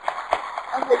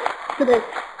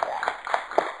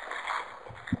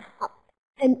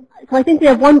 And so I think we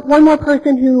have one more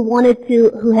person who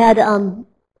had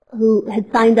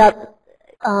signed up,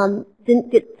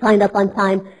 didn't get signed up on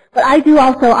time. But I do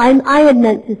also, I had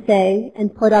meant to say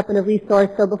and put up in a resource,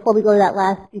 so before we go to that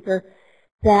last speaker,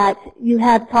 that you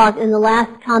had talked, and the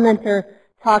last commenter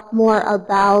talked more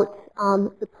about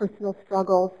the personal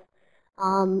struggles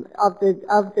of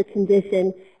the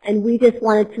condition. And we just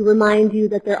wanted to remind you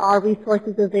that there are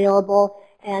resources available,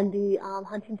 and the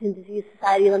Huntington Disease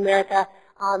Society of America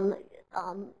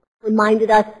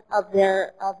reminded us of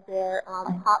their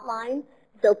hotline.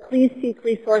 So please seek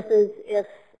resources if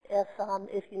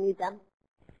you need them.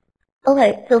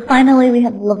 Okay, so finally we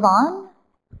have Levon.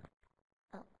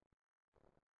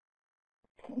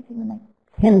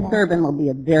 Ken Thurbin will be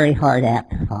a very hard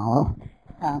act to follow.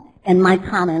 And my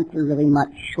comments are really much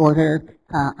shorter.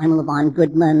 I'm Levon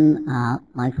Goodman.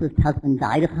 My first husband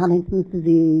died of Huntington's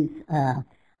disease.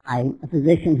 I'm a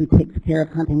physician who takes care of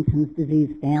Huntington's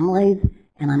disease families,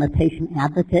 and I'm a patient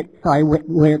advocate, so I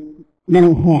wear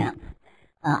many hats.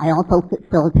 I also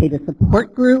facilitate a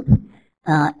support group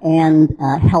and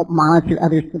help monitor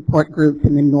other support groups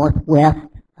in the Northwest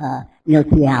near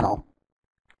Seattle.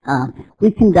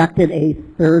 We conducted a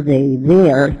survey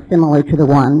there similar to the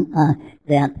one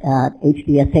that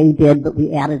HDSA did, but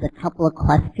we added a couple of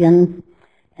questions,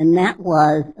 and that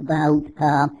was about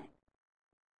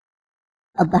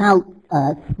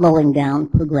slowing down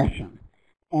progression.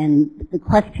 And the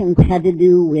questions had to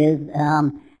do with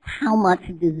how much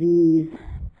disease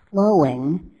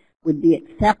slowing would be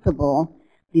acceptable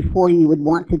before you would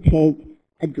want to take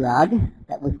a drug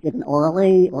that was given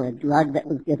orally, or a drug that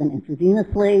was given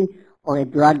intravenously, or a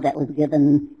drug that was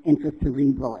given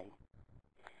intracerebrally.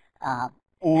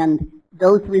 And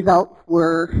those results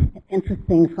were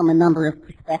interesting from a number of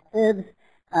perspectives.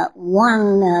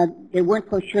 One, they weren't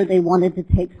so sure they wanted to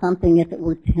take something if it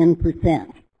were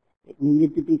 10%. It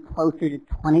needed to be closer to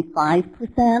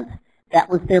 25%. That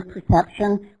was their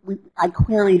perception. I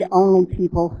queried only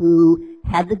people who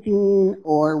had the gene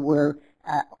or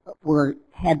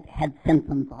had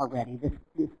symptoms already. This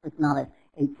was not a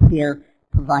care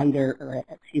provider or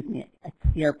a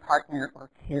care partner or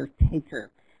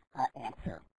caretaker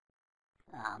answer.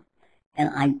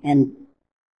 And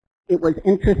it was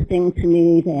interesting to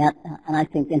me that, and I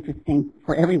think interesting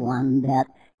for everyone, that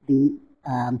the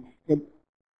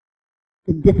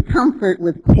discomfort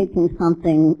with taking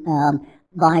something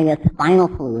via spinal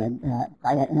fluid,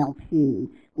 via an LP,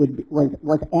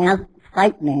 was as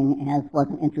frightening as was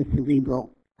an intracerebral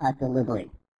delivery.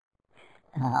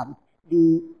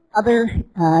 The other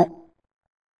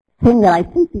thing that I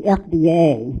think the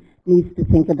FDA needs to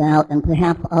think about, and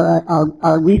perhaps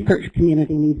our research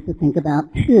community needs to think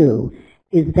about too,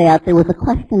 is that there was a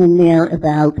question in there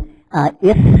about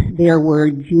if there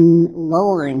were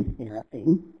gene-lowering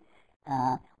therapy,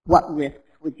 what risks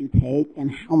would you take and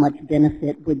how much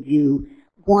benefit would you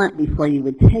want before you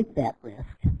would take that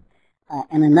risk?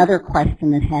 and another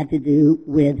question that had to do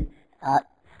with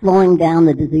slowing down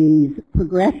the disease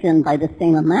progression by the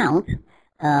same amount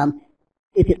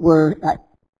if it were,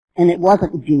 and it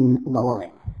wasn't gene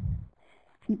lowering.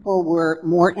 People were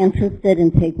more interested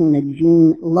in taking the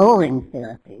gene lowering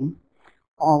therapy,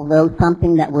 although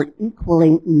something that were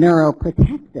equally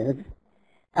neuroprotective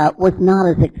was not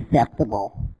as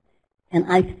acceptable. And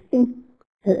I think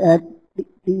the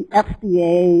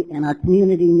FDA and our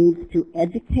community needs to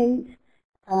educate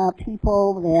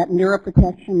people that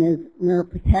neuroprotection is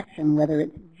neuroprotection, whether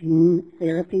it's gene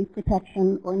therapy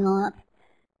protection or not.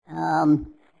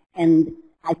 And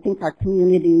I think our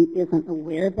community isn't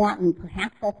aware of that, and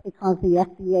perhaps that's because the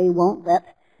FDA won't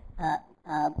let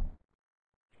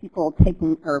people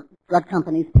taking, or drug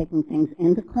companies taking things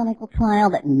into clinical trial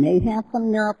that may have some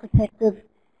neuroprotective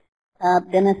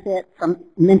benefit from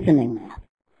mentioning that.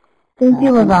 Thank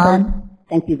you, Yvonne.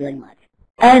 Thank you very much.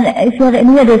 And if you have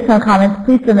any additional comments,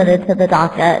 please submit it to the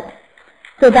docket.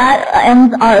 So that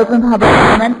ends our open public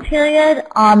comment period.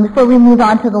 Before we move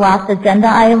on to the last agenda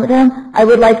item, I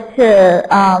would like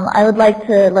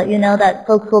to let you know that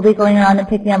folks will be going around and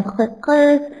picking up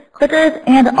clickers,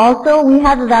 and also we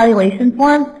have evaluation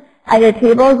forms at your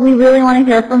tables. We really want to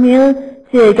hear from you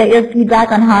to get your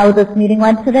feedback on how this meeting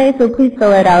went today, so please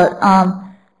fill it out.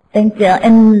 Thank you.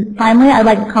 And finally, I'd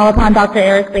like to call upon Dr.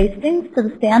 Eric Bastings to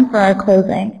the stand for our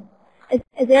closing. As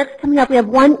Eric's coming up, we have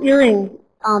one earring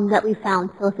that we found,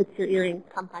 so if it's your earring,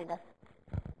 come find us.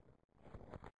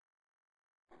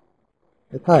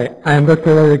 Yes, hi, I am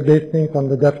Dr. Eric Bastings. I'm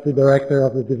the Deputy Director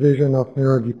of the Division of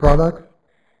Neurology Products.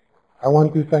 I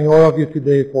want to thank all of you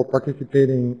today for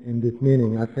participating in this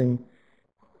meeting. I think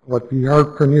what we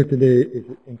heard from you today is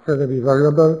incredibly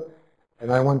valuable,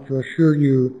 and I want to assure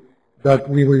you that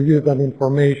we will use that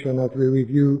information as we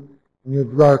review new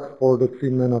drugs for the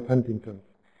treatment of Huntington.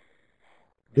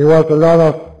 There was a lot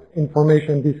of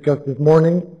information discussed this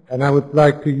morning, and I would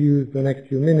like to use the next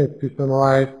few minutes to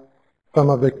summarize some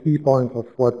of the key points of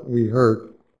what we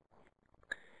heard.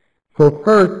 So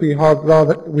first, we heard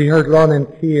loud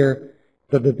and clear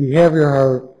that the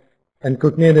behavioral and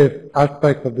cognitive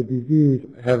aspects of the disease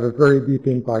have a very deep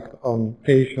impact on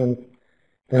patients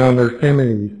and on their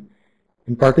families.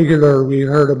 In particular, we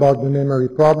heard about the memory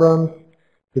problems,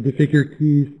 the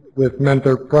difficulties with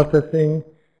mental processing,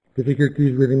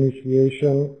 difficulties with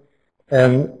initiation,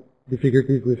 and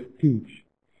difficulties with speech.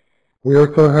 We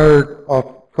also heard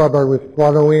of trouble with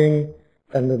swallowing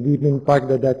and the deep impact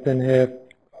that that can have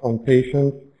on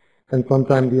patients, and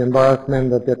sometimes the embarrassment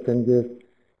that that can give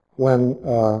when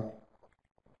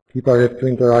people have to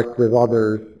interact with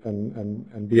others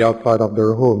and be outside of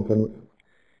their homes. And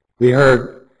we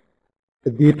heard a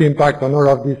deep impact on all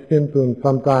of these symptoms,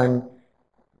 sometimes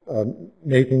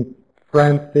making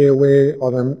friends stay away,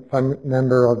 other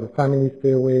members of the family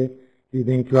stay away,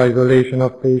 leading to isolation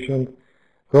of patients.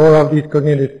 So all of these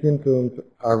cognitive symptoms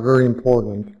are very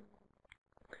important.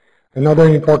 Another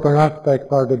important aspect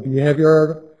are the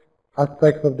behavioral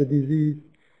aspects of the disease.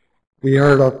 We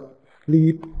heard of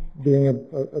sleep being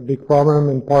a big problem,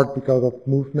 in part because of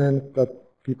movements that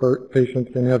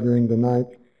patients can have during the night,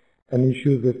 and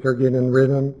issues with circadian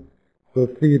rhythm. So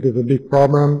sleep is a big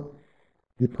problem.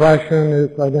 Depression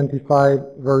is identified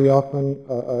very often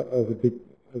as a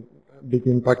big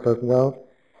impact as well.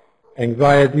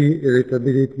 Anxiety,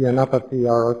 irritability, and apathy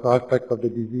are also aspects of the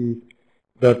disease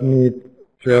that need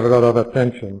to have a lot of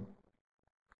attention.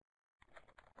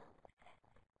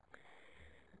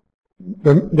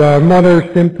 The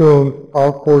motor symptoms are,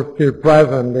 of course, still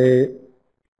present.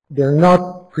 They're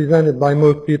not presented by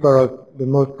most people as the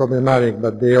most problematic,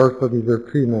 but they also deserve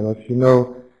treatment. As you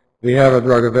know, we have a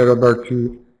drug available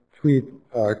to treat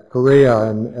chorea,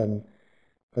 and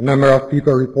a number of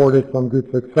people reported some good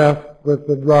success with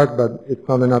the drug, but it's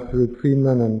not an absolute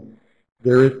treatment, and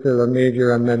there is still a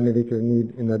major unmet medical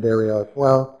need in that area as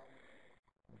well.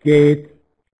 Gait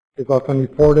is often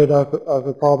reported as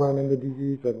a problem in the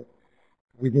disease, and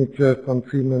we need to have some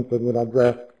treatments that would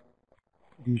address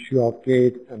the issue of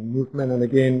gait and movement. And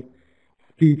again,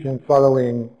 speech and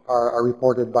swallowing are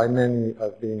reported by many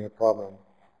as being a problem.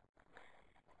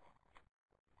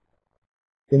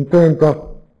 In terms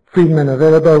of treatment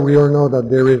available, we all know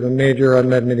that there is a major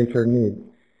unmet medical need.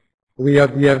 We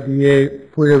at the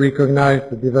FDA fully recognize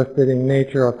the devastating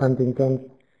nature of Huntington's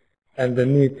and the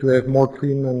need to have more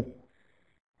treatments,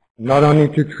 not only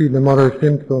to treat the motor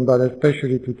symptom, but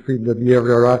especially to treat the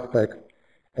behavioral aspects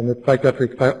and the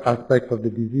psychiatric aspects of the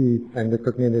disease and the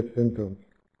cognitive symptoms.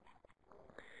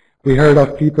 We heard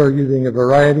of people using a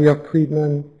variety of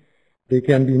treatments. They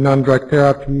can be non-drug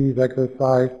therapies,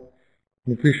 exercise,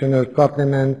 nutritional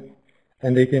supplements,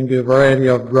 and they can be a variety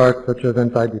of drugs such as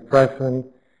antidepressants,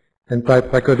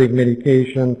 antipsychotic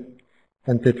medications,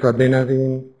 and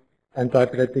tetrabenazine.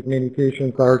 Antiepileptic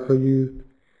medications are also used.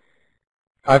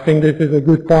 I think this is a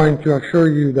good point to assure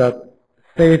you that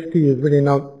safety is really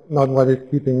not what is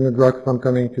keeping new drugs from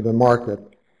coming to the market.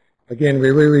 Again,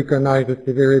 we really recognize the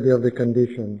severity of the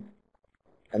condition,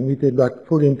 and we take that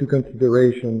fully into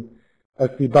consideration as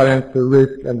we balance the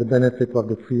risk and the benefits of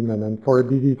the treatment. And for a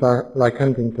disease like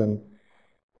Huntington,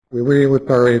 we really would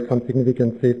tolerate some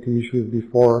significant safety issues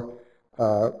before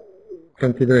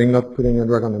considering not putting a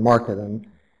drug on the market. And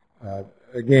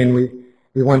again,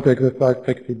 we want to exercise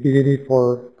flexibility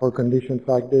for conditions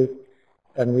like this,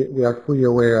 and we are fully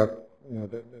aware of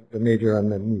the major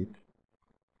unmet needs.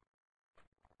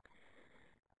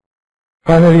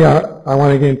 Finally, I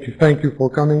want again to thank you for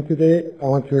coming today. I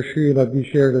want to assure you that we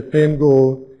share the same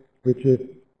goal, which is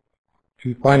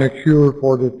to find a cure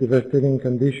for this devastating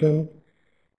condition.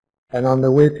 And on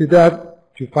the way to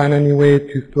that, to find any way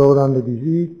to slow down the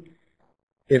disease.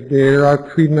 If there are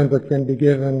treatments that can be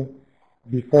given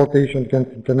before patients get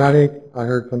symptomatic, I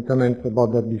heard some comments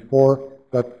about that before,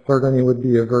 that certainly would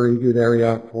be a very good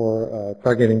area for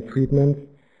targeting treatments.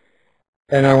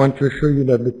 And I want to assure you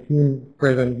that the team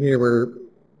present here will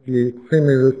be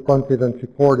extremely responsive and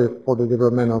supportive for the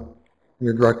development of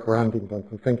new drugs for Huntington.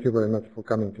 So thank you very much for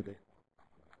coming today.